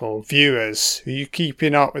 people, viewers? Are you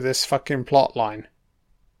keeping up with this fucking plot line?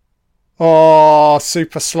 Oh,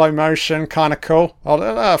 super slow motion, kind of cool.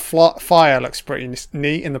 Oh, fire looks pretty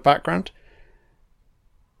neat in the background.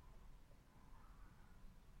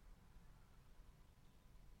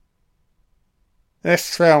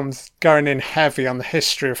 This film's going in heavy on the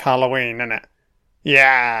history of Halloween, isn't it?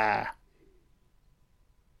 Yeah.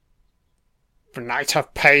 The Night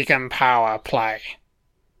of Pagan Power play.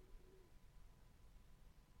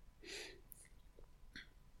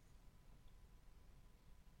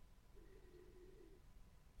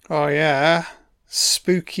 Oh yeah.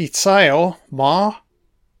 Spooky tale, Ma.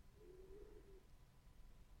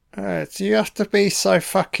 Do you have to be so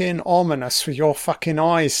fucking ominous with your fucking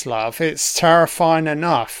eyes, love? It's terrifying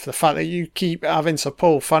enough. The fact that you keep having to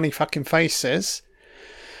pull funny fucking faces.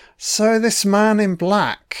 So this man in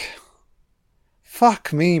black.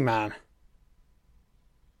 Fuck me, man.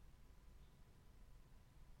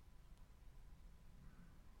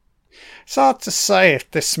 It's hard to say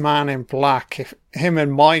if this man in black, if him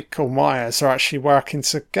and Michael Myers are actually working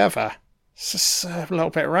together. It's just a little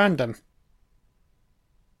bit random.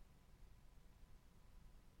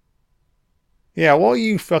 Yeah, what are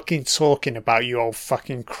you fucking talking about, you old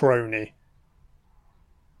fucking crony?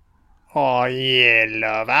 Oh yeah,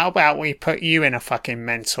 love. How about we put you in a fucking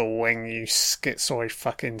mental wing, you schizoid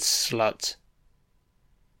fucking slut?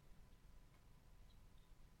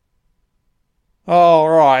 Oh,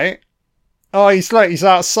 right. Oh, he's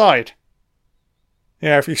outside.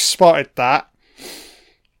 Yeah, if you spotted that.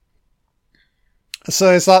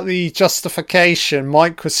 So is that the justification?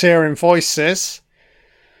 Mike was hearing voices.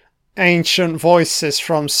 Ancient voices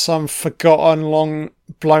from some forgotten, long,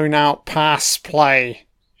 blown out past play.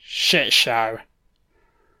 Shit show.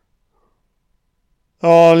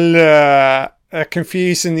 Oh, look. They're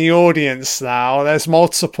confusing the audience now. There's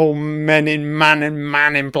multiple man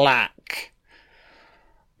in black.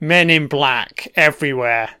 Men in black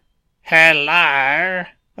everywhere. Hello.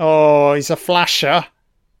 Oh, he's a flasher.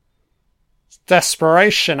 It's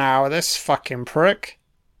desperation hour, this fucking prick.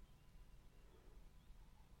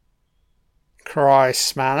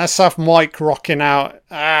 Christ, man. Let's have Mike rocking out.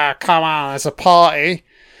 Ah, come on, there's a party.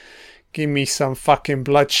 Give me some fucking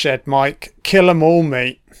bloodshed, Mike. Kill 'em all,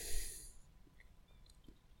 mate.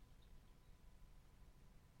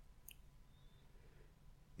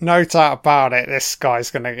 No doubt about it, this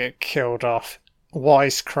guy's gonna get killed off.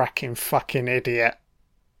 Wisecracking fucking idiot.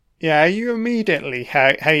 Yeah, you immediately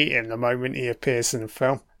hate him the moment he appears in the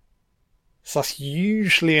film. So that's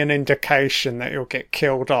usually an indication that he'll get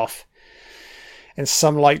killed off in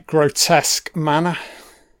some, like, grotesque manner.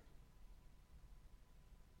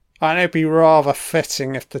 And it'd be rather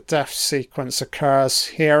fitting if the death sequence occurs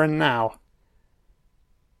here and now.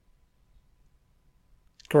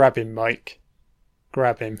 Grab him, Mike.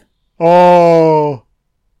 Grab him. Oh!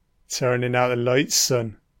 Turning out the lights,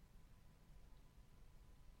 son.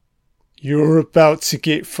 You're about to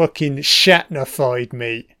get fucking Shatnerified,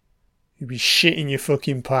 mate. You'll be shitting your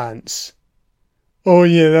fucking pants. Oh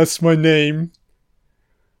yeah, that's my name.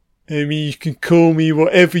 I mean, you can call me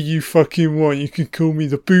whatever you fucking want. You can call me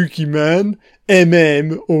the Boogeyman,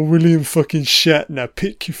 MM, or William fucking Shatner.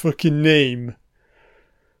 Pick your fucking name.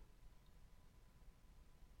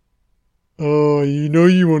 Oh, you know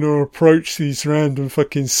you want to approach these random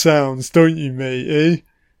fucking sounds, don't you, mate, eh?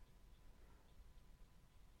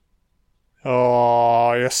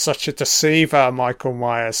 Oh, you're such a deceiver, Michael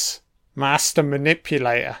Myers. Master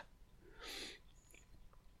manipulator.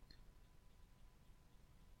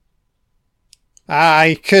 Ah,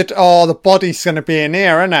 he could... Oh, the body's going to be in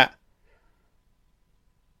here, isn't it?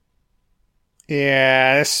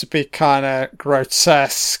 Yeah, this would be kind of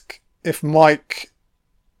grotesque if Mike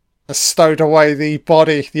has stowed away the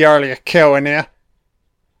body, the earlier kill in here.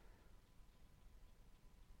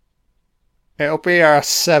 It'll be a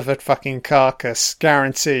severed fucking carcass,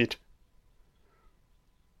 guaranteed.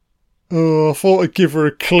 Oh, I thought I'd give her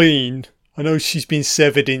a clean. I know she's been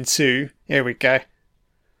severed in two. Here we go.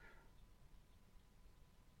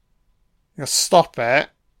 You'll stop it.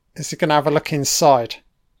 Is he going to have a look inside?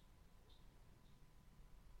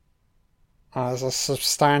 Oh, there's a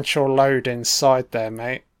substantial load inside there,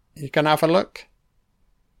 mate. You going to have a look?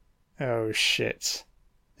 Oh, shit.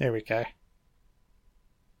 Here we go.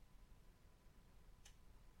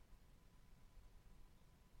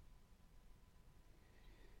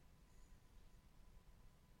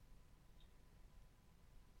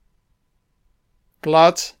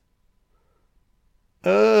 Blood.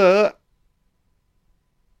 What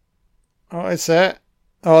is it?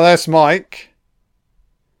 Oh, there's Mike.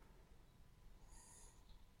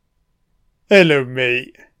 Hello,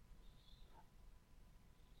 mate.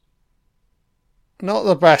 Not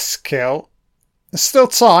the best kill. There's still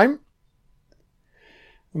time.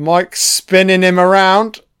 Mike's spinning him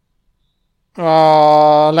around.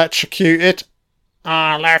 Oh, electrocuted.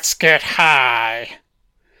 Ah, let's get high.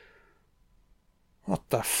 What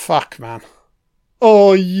the fuck, man?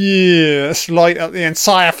 Oh, yeah. Let's light up the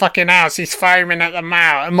entire fucking house. He's foaming at the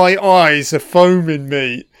mouth. And my eyes are foaming,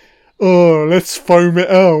 mate. Oh, let's foam it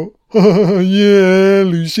out. Yeah,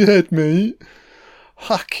 lose your head, mate.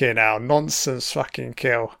 Fucking hell, nonsense fucking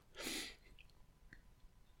kill.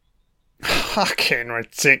 Fucking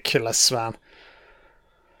ridiculous, man.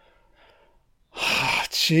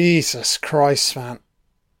 Jesus Christ, man.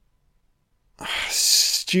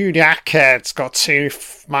 Stu Hackhead's got too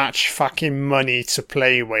much fucking money to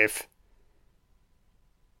play with.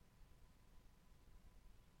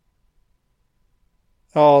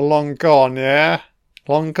 Oh, long gone, yeah?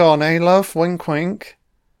 Long gone, eh, love? Wink, wink.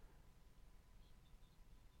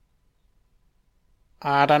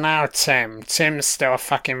 I don't know, Tim. Tim's still a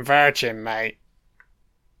fucking virgin, mate.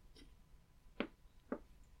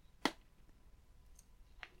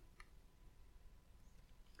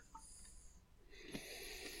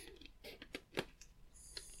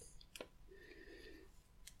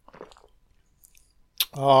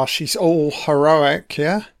 Oh, she's all heroic,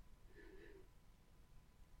 yeah?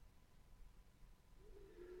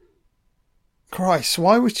 Christ,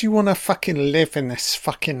 why would you want to fucking live in this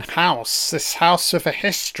fucking house? This house with a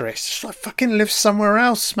history. Just like fucking live somewhere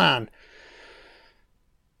else, man.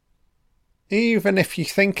 Even if you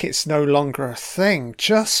think it's no longer a thing,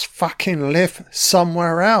 just fucking live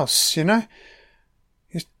somewhere else, you know?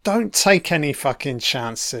 You don't take any fucking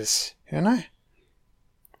chances, you know?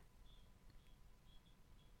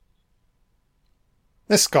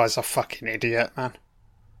 This guy's a fucking idiot, man.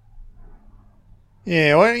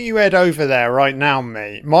 Yeah, why don't you head over there right now,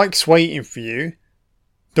 mate? Mike's waiting for you.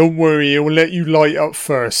 Don't worry, he'll let you light up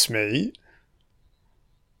first, mate.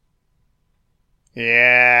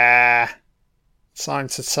 Yeah. Time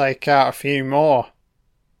to take out a few more.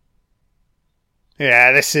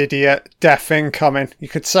 Yeah, this idiot. Death incoming. You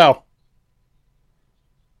could tell.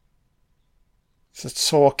 It's a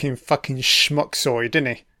talking fucking schmuckzoid,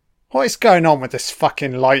 isn't he? What is going on with this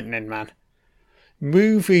fucking lightning, man?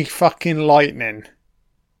 Movie fucking lightning.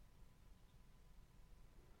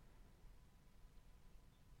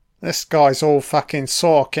 This guy's all fucking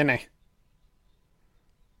sork, isn't he?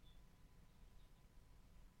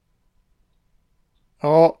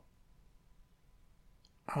 Oh.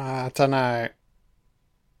 I don't know.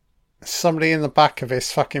 Somebody in the back of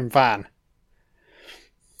his fucking van.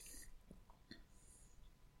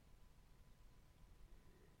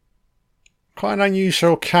 Quite an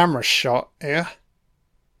unusual camera shot here.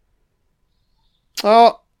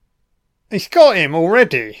 Oh, he's got him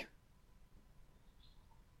already.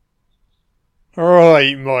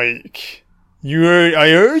 Alright, Mike. I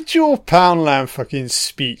heard your Poundland fucking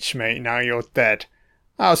speech, mate. Now you're dead.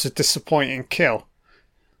 That was a disappointing kill.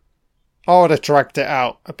 I would have dragged it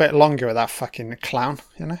out a bit longer with that fucking clown,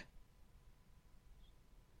 you know?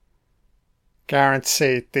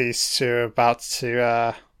 Guaranteed these two are about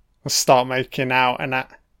to start making out, and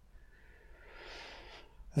that.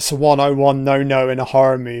 It's a 101 no-no in a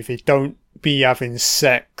horror movie. Don't be having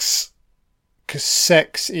sex. Because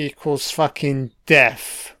sex equals fucking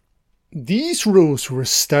death. These rules were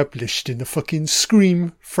established in the fucking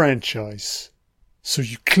Scream franchise. So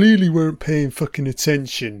you clearly weren't paying fucking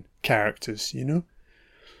attention, characters, you know?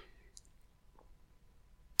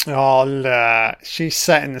 Oh, she's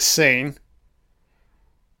setting the scene.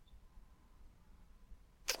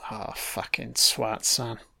 Oh, fucking swat,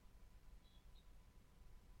 son.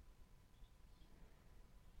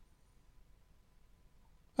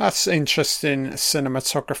 That's interesting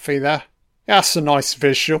cinematography there. Yeah, that's a nice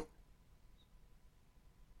visual.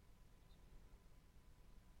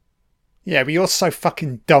 Yeah, but you're so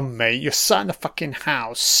fucking dumb, mate. You're sat in a fucking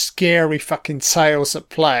house, scary fucking tales at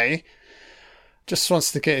play. Just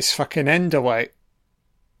wants to get his fucking end away.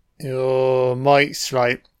 Oh, Mike's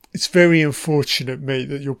like, it's very unfortunate, mate,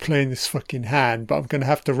 that you're playing this fucking hand, but I'm gonna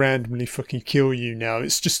have to randomly fucking kill you now.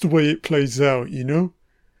 It's just the way it plays out, you know?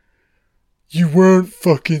 You weren't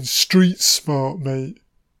fucking street smart, mate.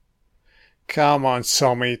 Come on,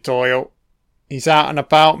 Tommy Doyle. He's out and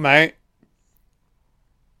about, mate.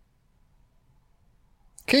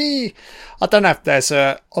 I don't know if there's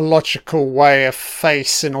a logical way of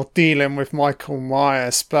facing or dealing with Michael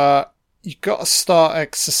Myers, but you got to start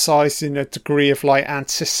exercising a degree of like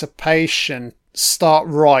anticipation. Start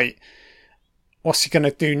right. What's he going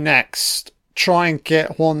to do next? Try and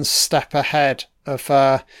get one step ahead of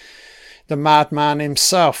the madman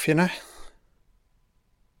himself, you know?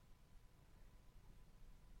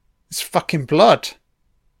 It's fucking blood.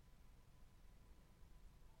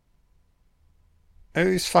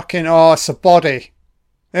 Who's fucking... Oh, it's a body.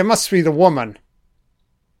 It must be the woman.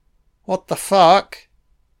 What the fuck?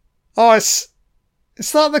 Oh, it's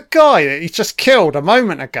that the guy that he just killed a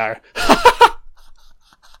moment ago?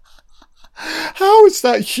 How is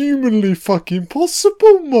that humanly fucking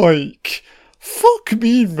possible, Mike? Fuck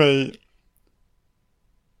me, mate.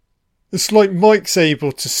 It's like Mike's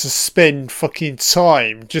able to suspend fucking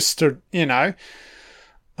time just to, you know...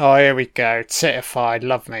 Oh, here we go. Titified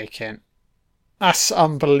lovemaking. That's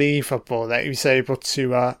unbelievable that he was able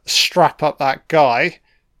to strap up that guy,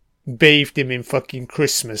 bathed him in fucking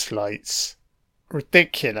Christmas lights.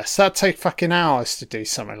 Ridiculous. That'd take fucking hours to do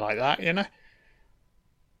something like that, you know?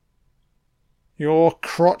 Your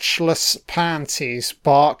crotchless panties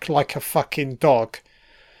bark like a fucking dog.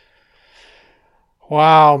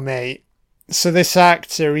 Wow, mate. So this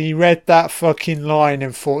actor, he read that fucking line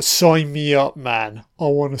and thought, sign me up, man. I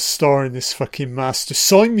want to star in this fucking master.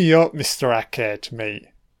 Sign me up, Mr. Ackhead, mate.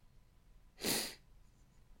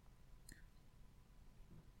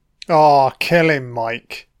 Oh, kill him,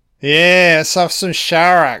 Mike. Yeah, let's have some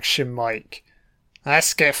shower action, Mike.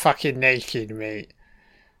 Let's get fucking naked, mate.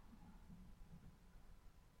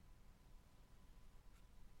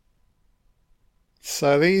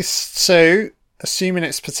 So these two, assuming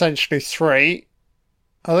it's potentially three,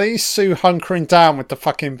 are these two hunkering down with the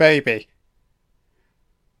fucking baby?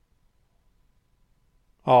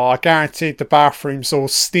 Oh, I guaranteed the bathroom's all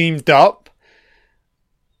steamed up.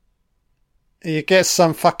 You get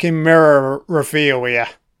some fucking mirror reveal here.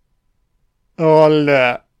 Oh,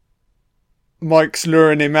 look. Mike's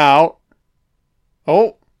luring him out.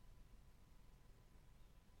 Oh.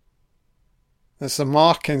 There's the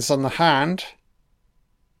markings on the hand.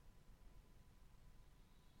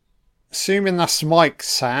 Assuming that's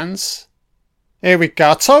Mike's hands. Here we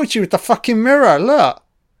go. I told you with the fucking mirror, look.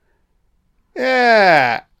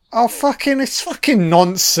 Yeah. Oh, fucking, it's fucking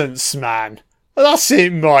nonsense, man. That's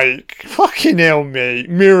it, Mike. Fucking hell, mate.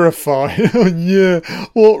 Mirrorify. Oh, yeah.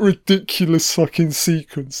 What ridiculous fucking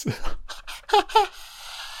sequence.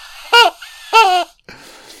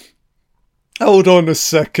 Hold on a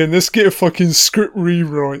second. Let's get a fucking script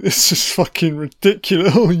rewrite. This is fucking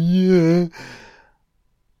ridiculous. Oh, yeah.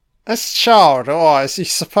 This child, is he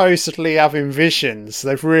supposedly having visions?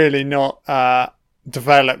 They've really not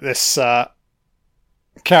developed this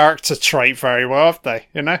character trait very well, have they?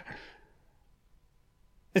 You know?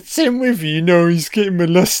 It's him with you, he's getting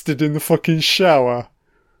molested in the fucking shower.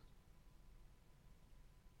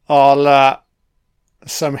 Oh,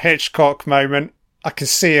 some Hitchcock moment. I can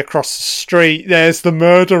see across the street. There's the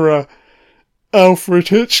murderer. Alfred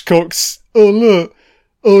Hitchcock's... Oh, look.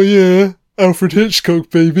 Oh, yeah. Alfred Hitchcock,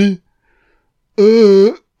 baby.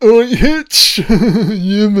 Hitch.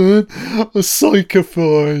 Yeah, man. A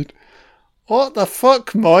psychophoid. What the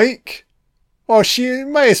fuck, Mike? Well, she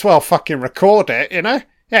may as well fucking record it, you know?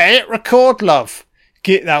 Yeah, hit record, love.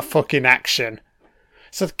 Get that fucking action.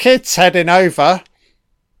 So the kid's heading over.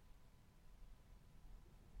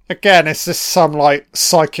 Again, is this some, like,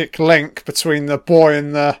 psychic link between the boy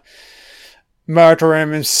and the murderer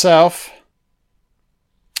himself?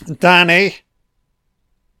 Danny.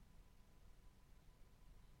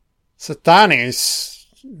 So Danny's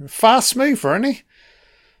a fast mover, isn't he?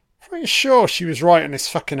 Pretty sure she was right on his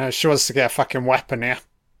fucking... She wants to get a fucking weapon here.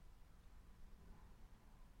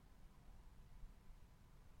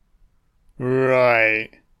 Right.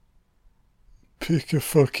 Pick a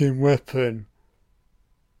fucking weapon.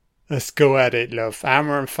 Let's go at it, love.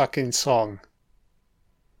 Hammer and fucking song.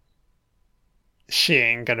 She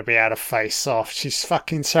ain't gonna be able to face off. She's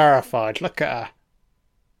fucking terrified. Look at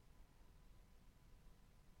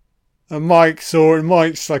her. And Mike's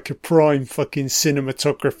like a prime fucking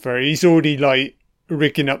cinematographer. He's already like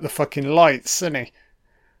rigging up the fucking lights, isn't he?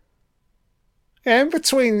 Yeah, in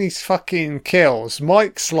between these fucking kills,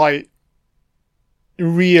 Mike's like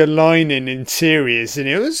realigning interiors in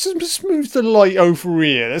here. Let's move the light over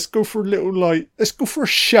here. Let's go for a little light. Let's go for a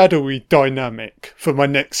shadowy dynamic for my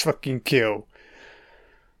next fucking kill.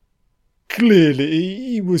 Clearly,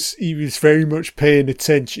 he was very much paying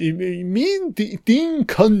attention. Me and Dean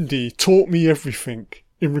Cundy taught me everything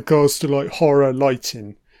in regards to like horror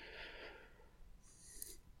lighting.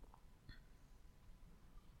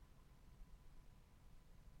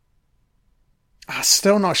 I'm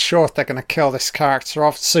still not sure if they're going to kill this character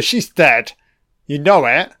off. So she's dead. You know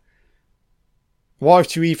it. Why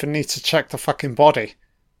do you even need to check the fucking body?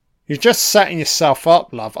 You're just setting yourself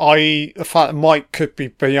up, love. I.e., the fact that Mike could be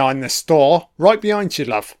behind this door. Right behind you,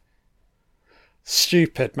 love.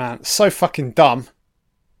 Stupid, man. So fucking dumb.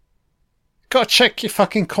 Gotta check your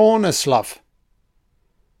fucking corners, love.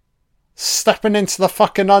 Stepping into the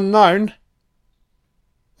fucking unknown.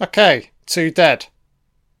 Okay, 2 dead.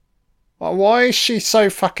 Well, why is she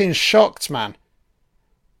so fucking shocked, man?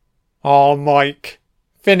 Oh, Mike.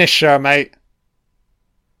 Finish her, mate.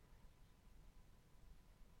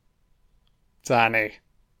 Danny.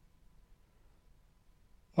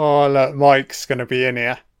 Oh, look, Mike's going to be in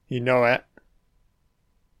here. You know it.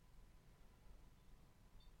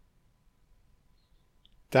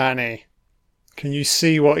 Danny. Can you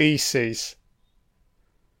see what he sees?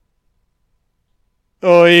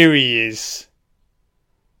 Oh, here he is.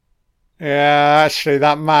 Yeah, actually,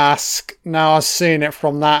 that mask. Now I've seen it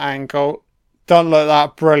from that angle. Don't look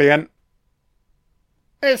that brilliant.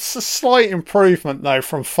 It's a slight improvement, though,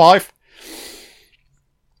 from 5.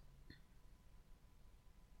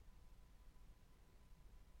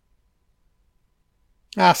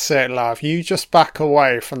 That's it, love. You just back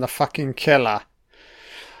away from the fucking killer.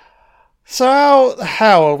 So how the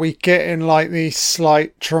hell are we getting like these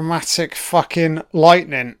like dramatic fucking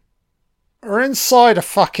lightning? We're inside a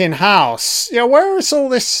fucking house. Yeah, where is all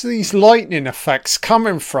these lightning effects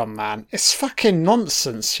coming from, man? It's fucking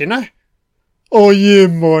nonsense, you know? Oh yeah,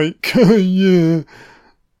 Mike. Yeah.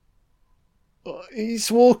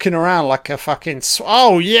 He's walking around like a fucking...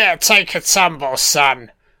 Oh yeah, take a tumble,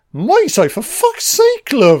 son. Mike's like, for fuck's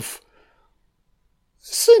sake, love.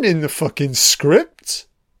 This ain't in the fucking script.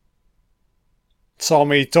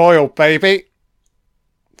 Tommy Doyle, baby.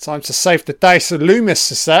 Time to save the day. So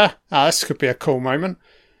Loomis is there. Ah, this could be a cool moment.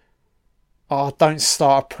 Oh, don't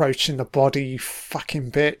start approaching the body, you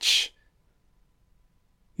fucking bitch.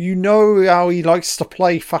 You know how he likes to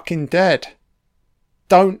play fucking dead.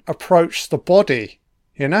 Don't approach the body,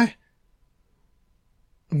 you know?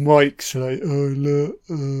 Mike's like, oh, look,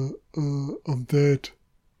 I'm dead.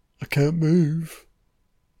 I can't move.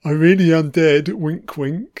 I really am dead. Wink,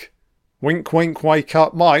 wink. Wink, wink, wake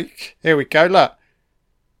up, Mike. Here we go, look.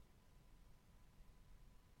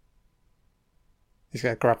 He's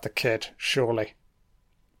going to grab the kid, surely.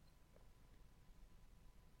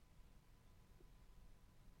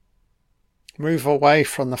 Move away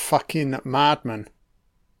from the fucking madman.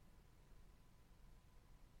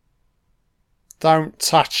 Don't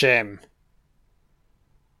touch him.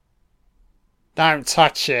 Don't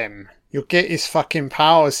touch him. You'll get his fucking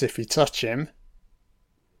powers if you touch him.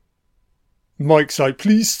 Mike's like,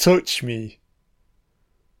 please touch me.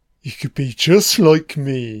 You could be just like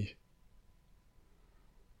me.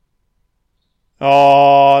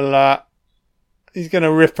 Oh, look. He's going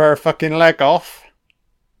to rip her fucking leg off.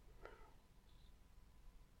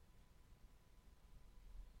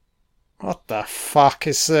 What the fuck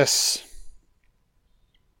is this?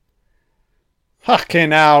 Fucking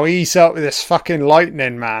hell, ease up with this fucking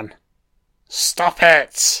lightning, man. Stop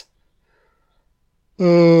it!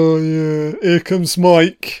 Oh, yeah. Here comes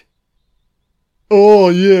Mike. Oh,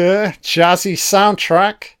 yeah. Jazzy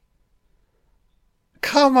soundtrack.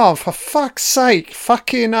 Come on, for fuck's sake.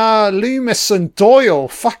 Fucking Loomis and Doyle.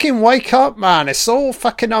 Fucking wake up, man. It's all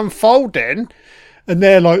fucking unfolding. And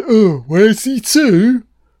they're like, oh, where's he to?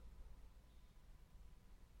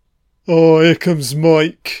 Oh, here comes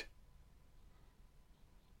Mike.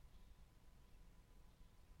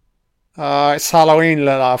 It's Halloween,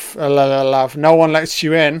 love. Love. No one lets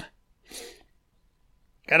you in.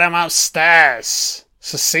 Get him upstairs.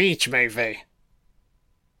 It's a siege movie.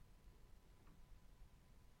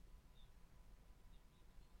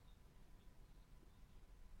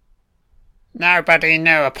 Nobody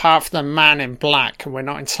knew apart from the man in black, and we're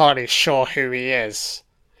not entirely sure who he is.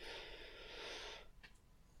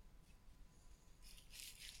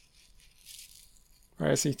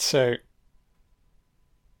 Where is he to?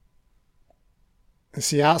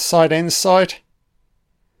 Is he outside, inside?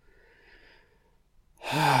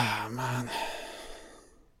 Ah, man.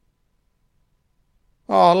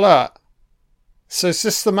 Oh, look. So is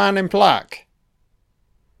this the man in black?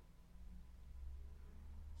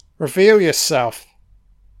 Reveal yourself.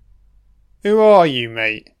 Who are you,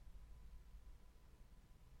 mate?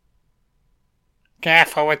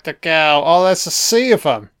 Careful with the girl. Oh, there's a sea of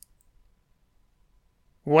them.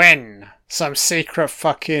 When? Some secret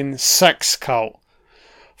fucking sex cult.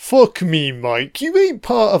 Fuck me, Mike. You ain't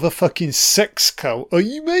part of a fucking sex cult, are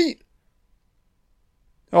you, mate?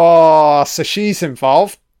 Oh, so she's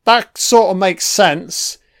involved. That sort of makes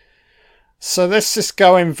sense. So this is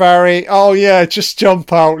going very... Oh, yeah, just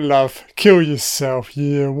jump out, love. Kill yourself.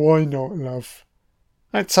 Yeah, why not, love?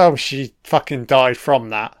 Don't tell me she fucking died from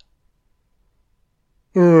that.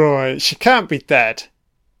 Right, she can't be dead.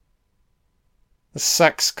 The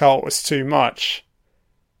sex cult was too much.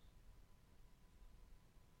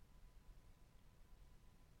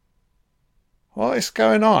 What is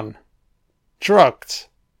going on? Drugged.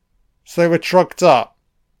 So they were drugged up,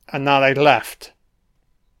 and now they left.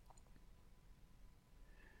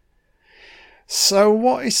 So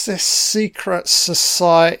what is this secret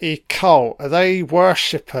society cult? Are they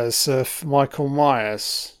worshippers of Michael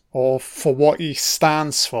Myers? Or for what he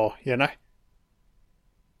stands for, you know?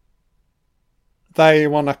 They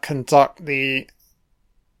want to conduct the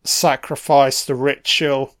sacrifice, the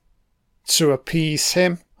ritual, to appease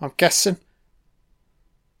him, I'm guessing.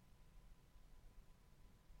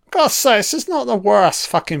 Gotta say, this is not the worst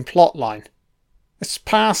fucking plotline. It's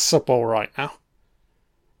passable right now.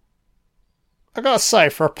 I gotta say,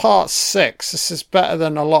 for a part 6, this is better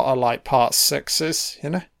than a lot of like part 6s, you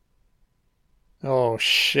know? Oh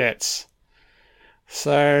shit.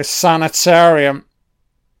 So, sanitarium.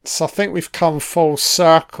 So I think we've come full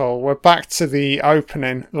circle. We're back to the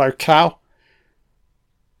opening locale.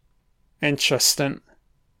 Interesting.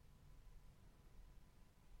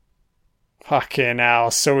 Fucking hell.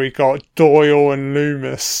 So we got Doyle and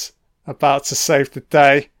Loomis about to save the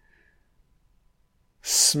day.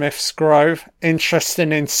 Smith's Grove.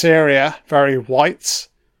 Interesting interior. Very white.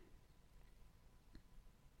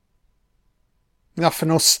 Nothing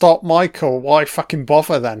will stop Michael. Why fucking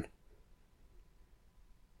bother then?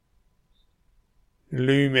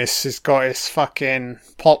 Loomis has got his fucking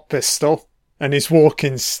pot pistol and his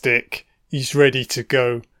walking stick. He's ready to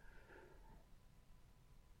go.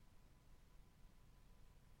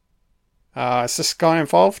 Is this guy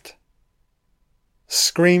involved?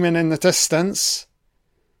 Screaming in the distance.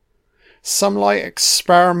 Some like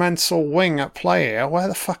experimental wing at play here. Where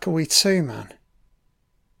the fuck are we to, man?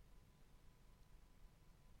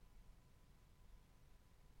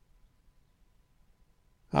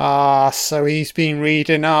 So he's been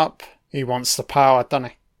reading up. He wants the power,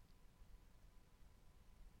 doesn't he?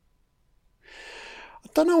 I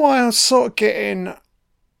don't know why I'm sort of getting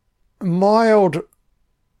mild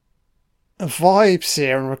vibes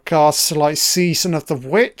here in regards to like Season of the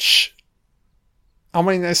Witch. I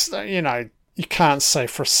mean, there's, you know, you can't say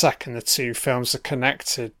for a second the two films are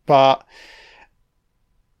connected, but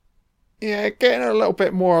yeah, getting a little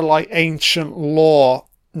bit more like ancient lore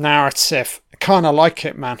narrative. I kind of like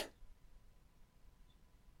it, man.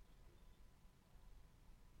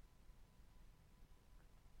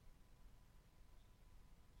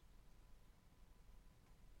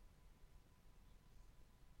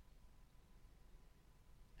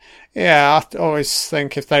 Yeah, I always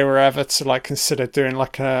think if they were ever to like consider doing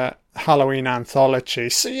like a Halloween anthology,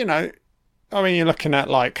 so you know, I mean, you're looking at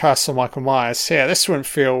like Curse of Michael Myers here. This wouldn't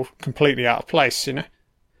feel completely out of place, you know.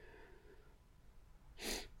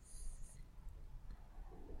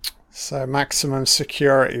 So maximum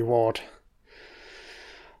security ward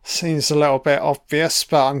seems a little bit obvious,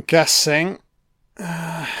 but I'm guessing.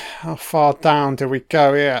 How far down do we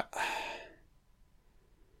go here?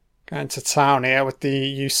 Going to town here with the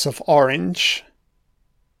use of orange.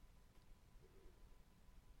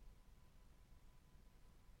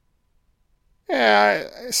 Yeah,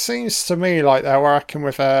 it seems to me like they're working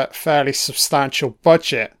with a fairly substantial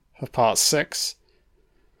budget for part 6.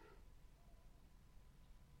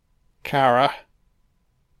 Kara.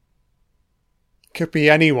 Could be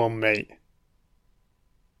anyone, mate.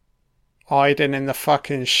 Hiding in the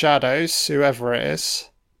fucking shadows, whoever it is.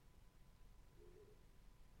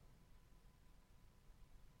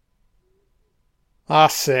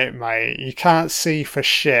 That's it, mate. You can't see for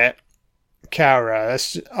shit. Kara.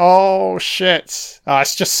 Oh, shit. Oh,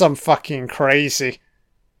 it's just some fucking crazy.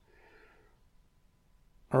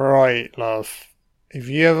 Right, love. Have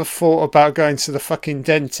you ever thought about going to the fucking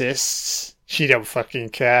dentist? She don't fucking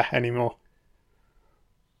care anymore.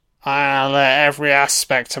 I let every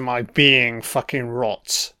aspect of my being fucking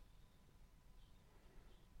rot.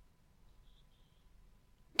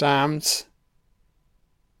 Damned.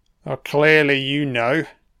 Oh, clearly you know.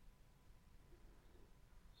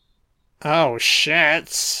 Oh,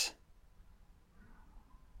 shit.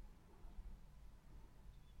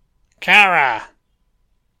 Kara!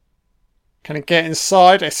 Can I get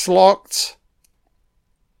inside? It's locked.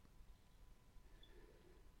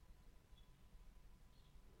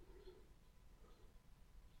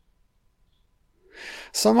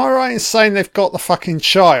 So am I right in saying they've got the fucking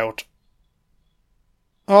child?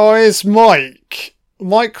 Oh, here's Mike.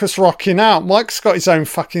 Mike was rocking out. Mike's got his own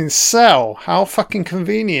fucking cell. How fucking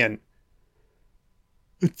convenient.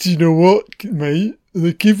 Do you know what, mate?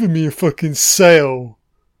 They're giving me a fucking cell.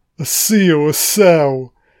 A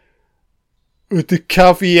cell. With the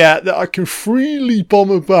caveat that I can freely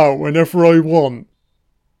bomb about whenever I want.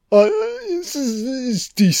 It's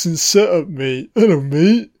decent setup, mate. Hello,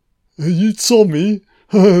 mate. Are you Tommy?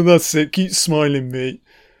 That's it. Keep smiling, mate.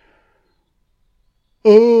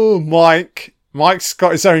 Oh, Mike. Mike's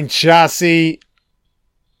got his own jazzy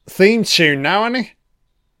theme tune now, hasn't he?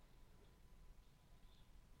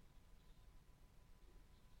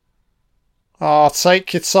 Oh,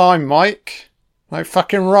 take your time, Mike. No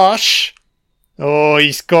fucking rush. Oh,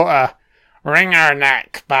 he's got a ringer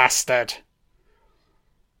neck, bastard.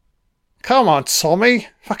 Come on, Tommy.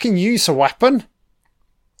 Fucking use a weapon.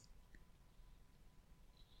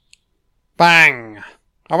 Bang.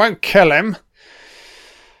 I won't kill him.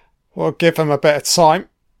 We'll give him a bit of time.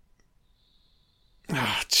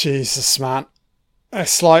 Oh, Jesus, man.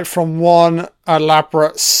 It's like from one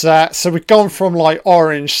elaborate set. So we've gone from like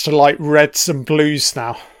orange to like reds and blues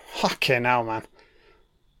now. Fucking hell, man.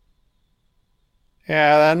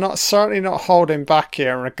 Yeah, they're certainly not holding back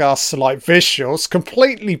here in regards to like visuals.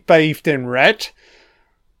 Completely bathed in red.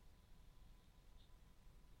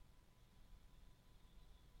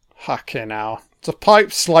 Fucking hell. Do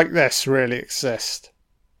pipes like this really exist?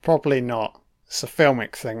 Probably not. It's a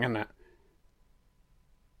filmic thing, isn't it?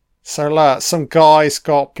 So look, some guy's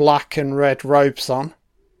got black and red robes on.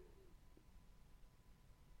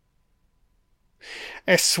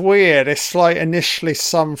 It's weird. It's like initially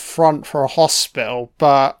some front for a hospital,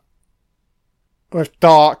 but with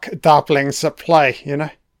dark dabblings at play, you know?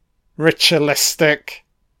 Ritualistic.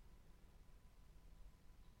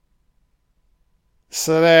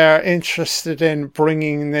 So they're interested in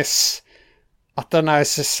bringing this, I don't know,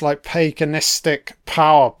 it's this like paganistic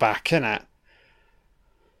power back, innit?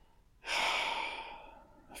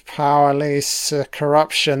 Power leads to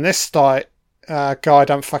corruption. This guy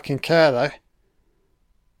don't fucking care though.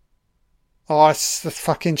 Oh, it's the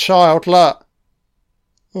fucking child, look.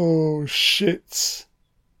 Oh, shit.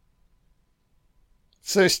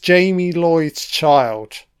 So it's Jamie Lloyd's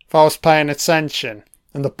child, if I was paying attention.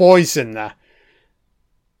 And the boy's in there.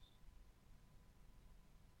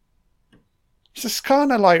 It's just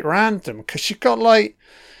kind of like random, because you've got like,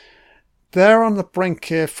 they're on the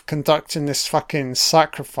brink of conducting this fucking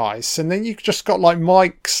sacrifice, and then you've just got like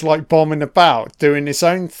Mike's like bombing about, doing his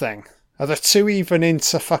own thing. Are the two even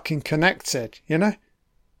fucking connected, you know?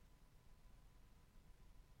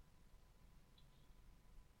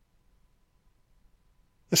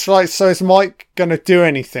 It's like, so is Mike gonna do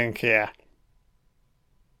anything here?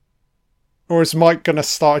 Or is Mike gonna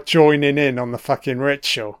start joining in on the fucking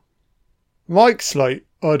ritual? Mike's like,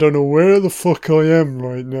 I don't know where the fuck I am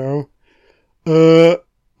right now. What,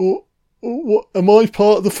 am I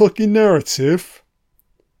part of the fucking narrative?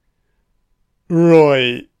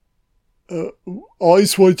 Right.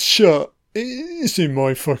 Eyes Wide Shut. It's in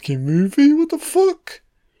my fucking movie. What the fuck?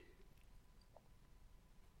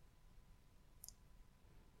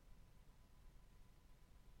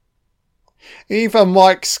 Either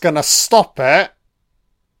Mike's gonna stop it,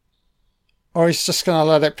 or he's just gonna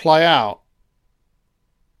let it play out.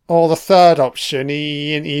 Or the third option,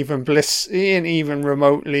 he ain't even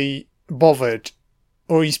remotely bothered,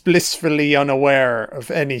 or he's blissfully unaware of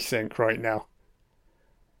anything right now.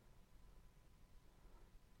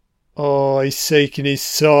 Oh, he's taking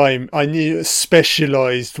his time. I need a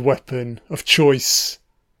specialised weapon of choice.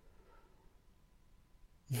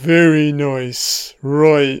 Very nice.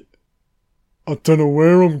 Right. I don't know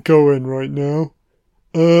where I'm going right now.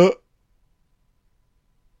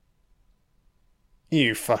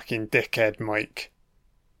 You fucking dickhead, Mike.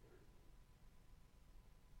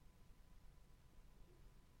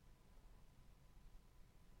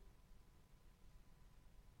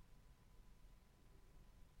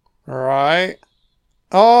 Right.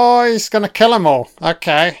 Oh, he's gonna kill them all.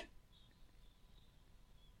 Okay.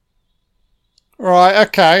 Right,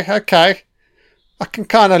 okay. I can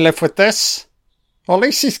kind of live with this. Well, at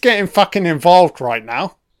least he's getting fucking involved right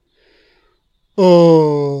now.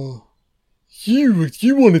 Oh,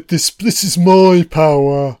 you wanted this. This is my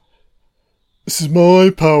power. This is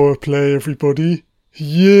my power play, everybody.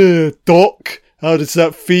 Yeah, Doc. How does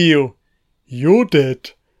that feel? You're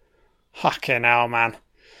dead. Fucking hell, man.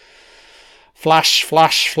 Flash,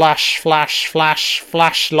 flashlights.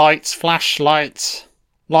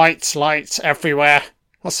 Lights everywhere.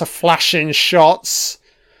 Lots of flashing shots.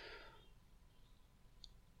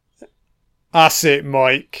 That's it,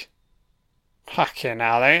 Mike. Fucking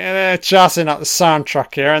hell, they're jazzing up the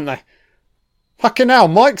soundtrack here, aren't they? Fucking hell,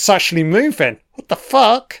 Mike's actually moving. What the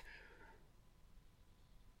fuck?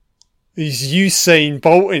 He's Usain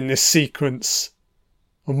Bolt in this sequence.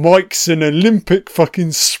 And Mike's an Olympic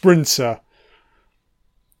fucking sprinter.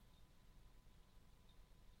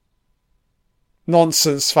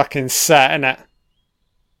 Nonsense fucking set, innit?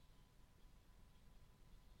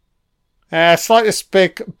 Yeah, it's like this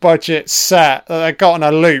big budget set that they got on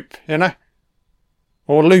a loop, you know?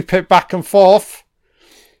 Or loop it back and forth.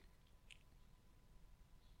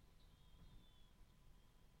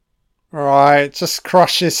 Right, just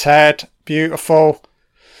crush his head. Beautiful.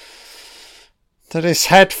 Did his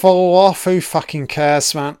head fall off? Who fucking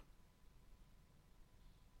cares, man?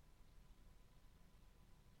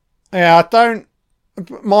 Yeah, I don't...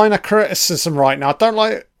 Minor criticism right now. I don't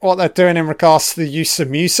like what they're doing in regards to the use of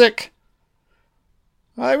music.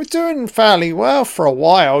 They were doing fairly well for a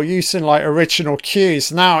while, using like original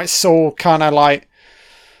cues. Now it's all kind of like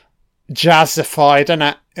jazzified, isn't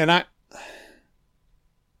it? You know?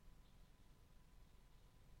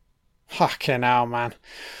 Fucking hell, man.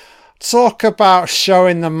 Talk about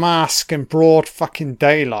showing the mask in broad fucking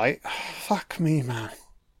daylight. Fuck me, man.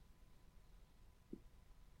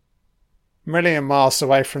 Million miles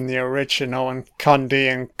away from the original and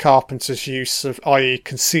Cundy and Carpenter's use of, i.e.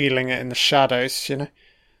 concealing it in the shadows, you know?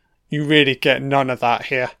 You really get none of that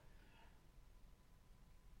here.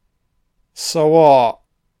 So what?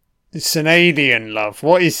 It's an alien, love.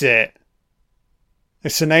 What is it?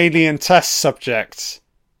 It's an alien test subject.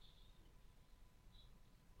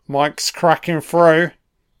 Mike's cracking through.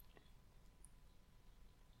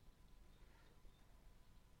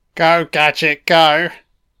 Go, Gadget, go.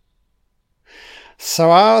 So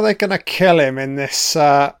how are they going to kill him in this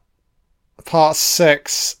part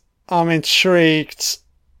 6? I'm intrigued.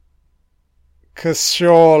 Because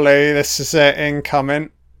surely this is it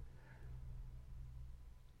incoming.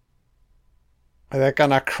 They're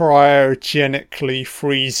going to cryogenically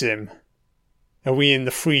freeze him. Are we in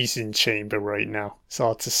the freezing chamber right now? It's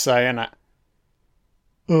hard to say, isn't it?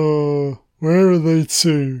 Where are they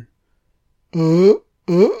to? Are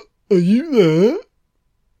you there?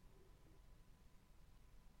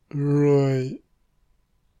 Right.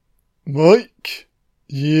 Mike?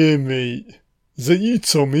 Yeah, mate. Is that you,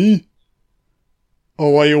 Tommy?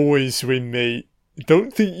 Oh, I always win, mate.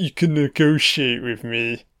 Don't think you can negotiate with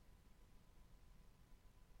me.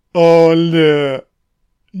 Oh, look.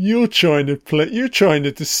 You're trying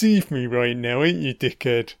to deceive me right now, ain't you,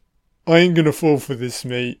 dickhead? I ain't gonna fall for this,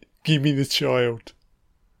 mate. Give me the child.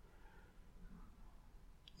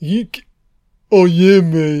 Oh, yeah,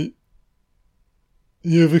 mate.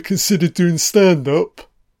 You ever considered doing stand-up?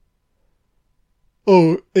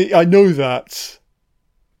 Oh, I know that.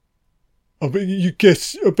 I bet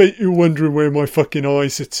you're wondering where my fucking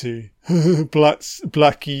eyes are to.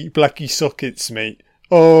 Blacky sockets, mate.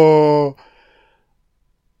 Oh,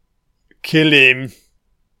 kill him.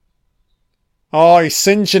 Oh, he's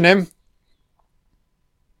singeing him.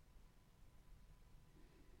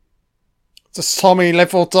 Does Tommy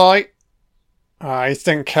live or die? Ah, he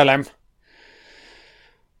didn't kill him.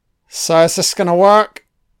 So is this gonna work?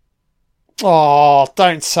 Oh,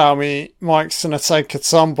 don't tell me Mike's gonna take a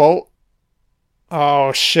tumble.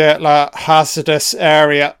 Oh shit, that hazardous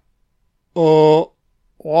area. Oh,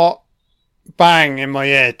 what? Bang in my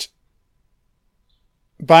head.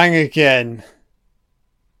 Bang again.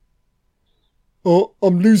 Oh,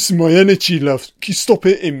 I'm losing my energy, love. Can you stop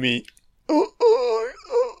hitting me?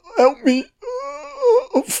 Help me.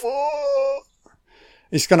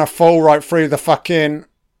 He's gonna fall right through the fucking...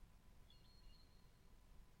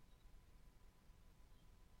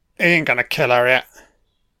 He ain't gonna kill her yet.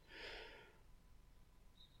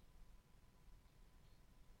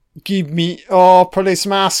 Give me... Oh, pull his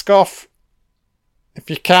mask off. If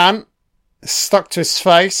you can. It's stuck to his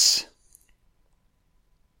face.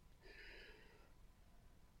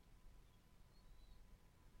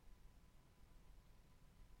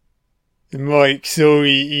 Mike,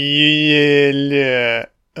 sorry, yeah, look.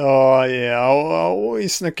 Oh, yeah, I'll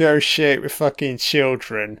always negotiate with fucking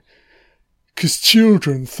children. 'Cause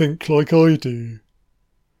children think like I do.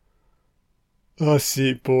 That's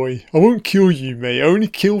it, boy. I won't kill you, mate. I only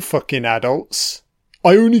kill fucking adults.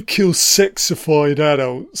 I only kill sexified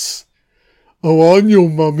adults. Oh, I'm your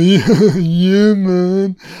mummy. Yeah,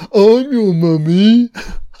 man. I'm your mummy.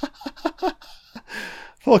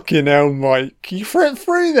 Fucking hell, Mike. You threw it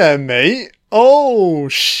through there, mate. Oh,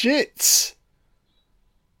 shit.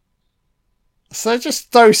 So they're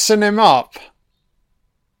just dosing him up.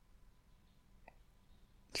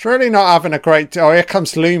 It's really not having a great... Oh, here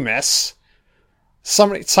comes Loomis.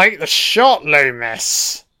 Somebody take the shot,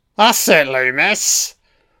 Loomis. That's it, Loomis.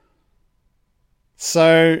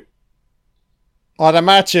 So, I'd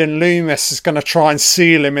imagine Loomis is going to try and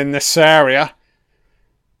seal him in this area.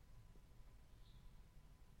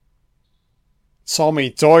 Tommy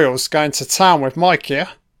Doyle's going to town with Mike here.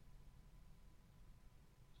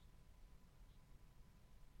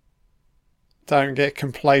 Don't get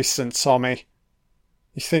complacent, Tommy.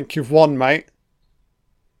 You think you've won, mate?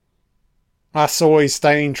 That's always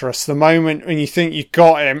dangerous. The moment when you think you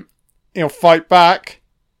got him, he'll fight back.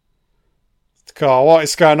 God, what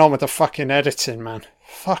is going on with the fucking editing, man?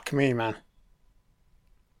 Fuck me, man.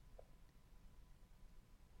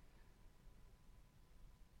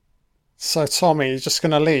 So, Tommy, you're just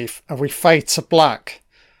going to leave? And we fade to black.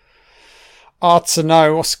 Hard to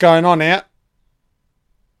know what's going on here.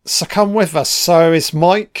 So come with us. So is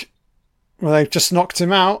Mike. Well, they've just knocked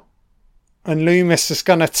him out. And Loomis is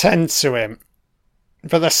going to tend to him.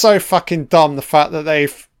 But they're so fucking dumb, the fact that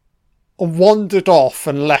they've wandered off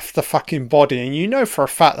and left the fucking body. And you know for a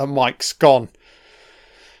fact that Mike's gone.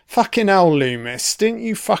 Fucking hell, Loomis. Didn't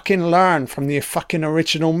you fucking learn from the fucking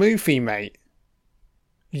original movie, mate?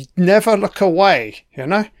 You never look away, you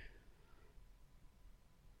know?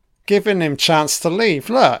 Giving him chance to leave.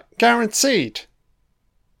 Look, guaranteed.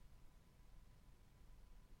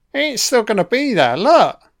 He ain't still going to be there,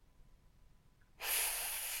 look.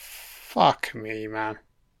 Fuck me, man.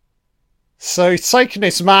 So he's taking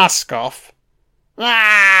his mask off.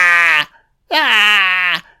 Ah!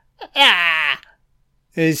 Ah! Ah!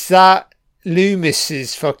 Is that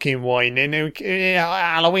Loomis's fucking whining?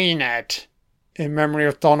 Halloween head. In memory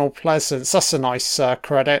of Donald Pleasence. That's a nice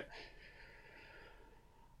credit.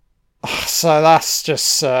 So that's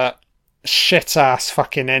just shit-ass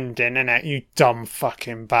fucking ending, innit? You dumb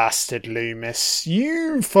fucking bastard, Loomis.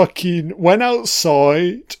 You fucking went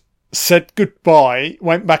outside, said goodbye,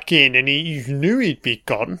 went back in, and you knew he'd be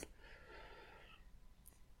gone.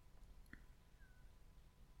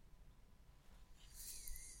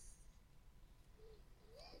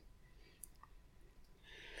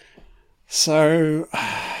 So,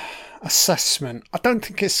 assessment. I don't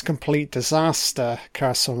think it's a complete disaster,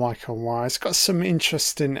 Curse of Michael Myers. It's got some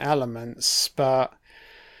interesting elements, but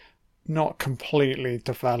not completely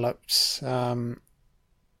developed. But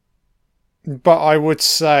I would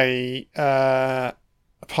say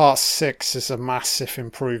part 6 is a massive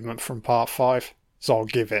improvement from part 5. So I'll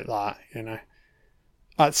give it that, you know.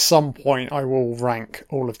 At some point I will rank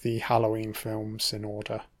all of the Halloween films in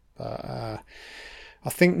order. But I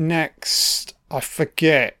think next, I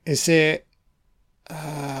forget, is it,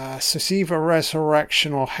 so it's either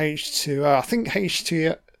Resurrection or H2O. I think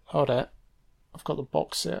H2O, hold it, I've got the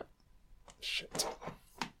box here. Shit.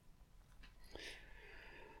 I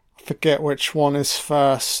forget which one is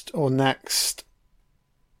first or next.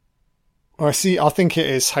 Or I think it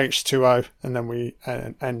is H2O, and then we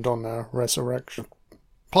end on Resurrection.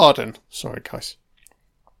 Pardon, sorry guys.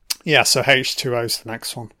 Yeah, so H2O is the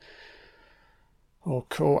next one. Oh,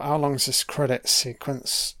 cool. How long is this credit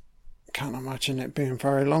sequence? Can't imagine it being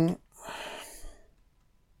very long.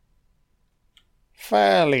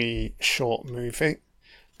 Fairly short movie.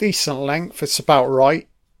 Decent length. It's about right.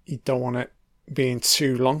 You don't want it being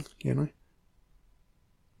too long, you know.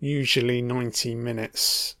 Usually 90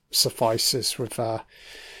 minutes suffices with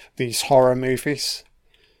these horror movies.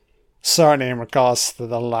 Certainly in regards to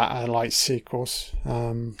the latter, like sequels.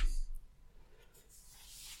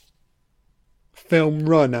 Film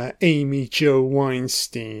runner Amy Jo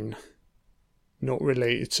Weinstein, not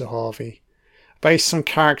related to Harvey, based on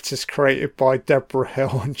characters created by Deborah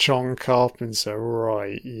Hill and John Carpenter.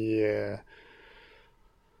 Right, yeah.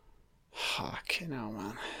 Fucking hell,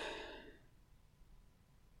 man.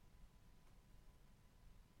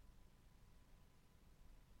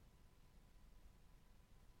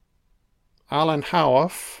 Alan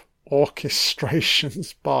Howarth,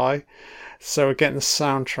 orchestrations by, so we're getting the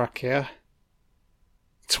soundtrack here.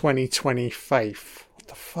 2020 Faith. What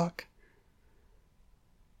the fuck?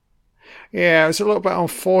 Yeah, it was a little bit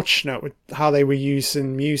unfortunate with how they were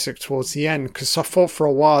using music towards the end, because I thought for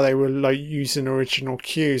a while they were like using original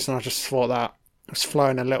cues, and I just thought that was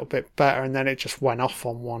flowing a little bit better, and then it just went off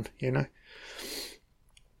on one, you know?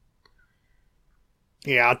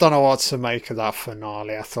 Yeah, I don't know what to make of that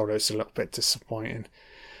finale. I thought it was a little bit disappointing.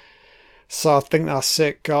 So I think that's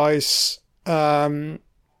it, guys. Yeah,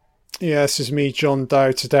 this is me, John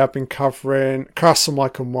Doe. Today I've been covering Curse of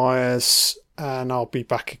Michael Myers, and I'll be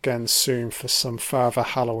back again soon for some further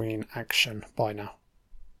Halloween action. Bye now.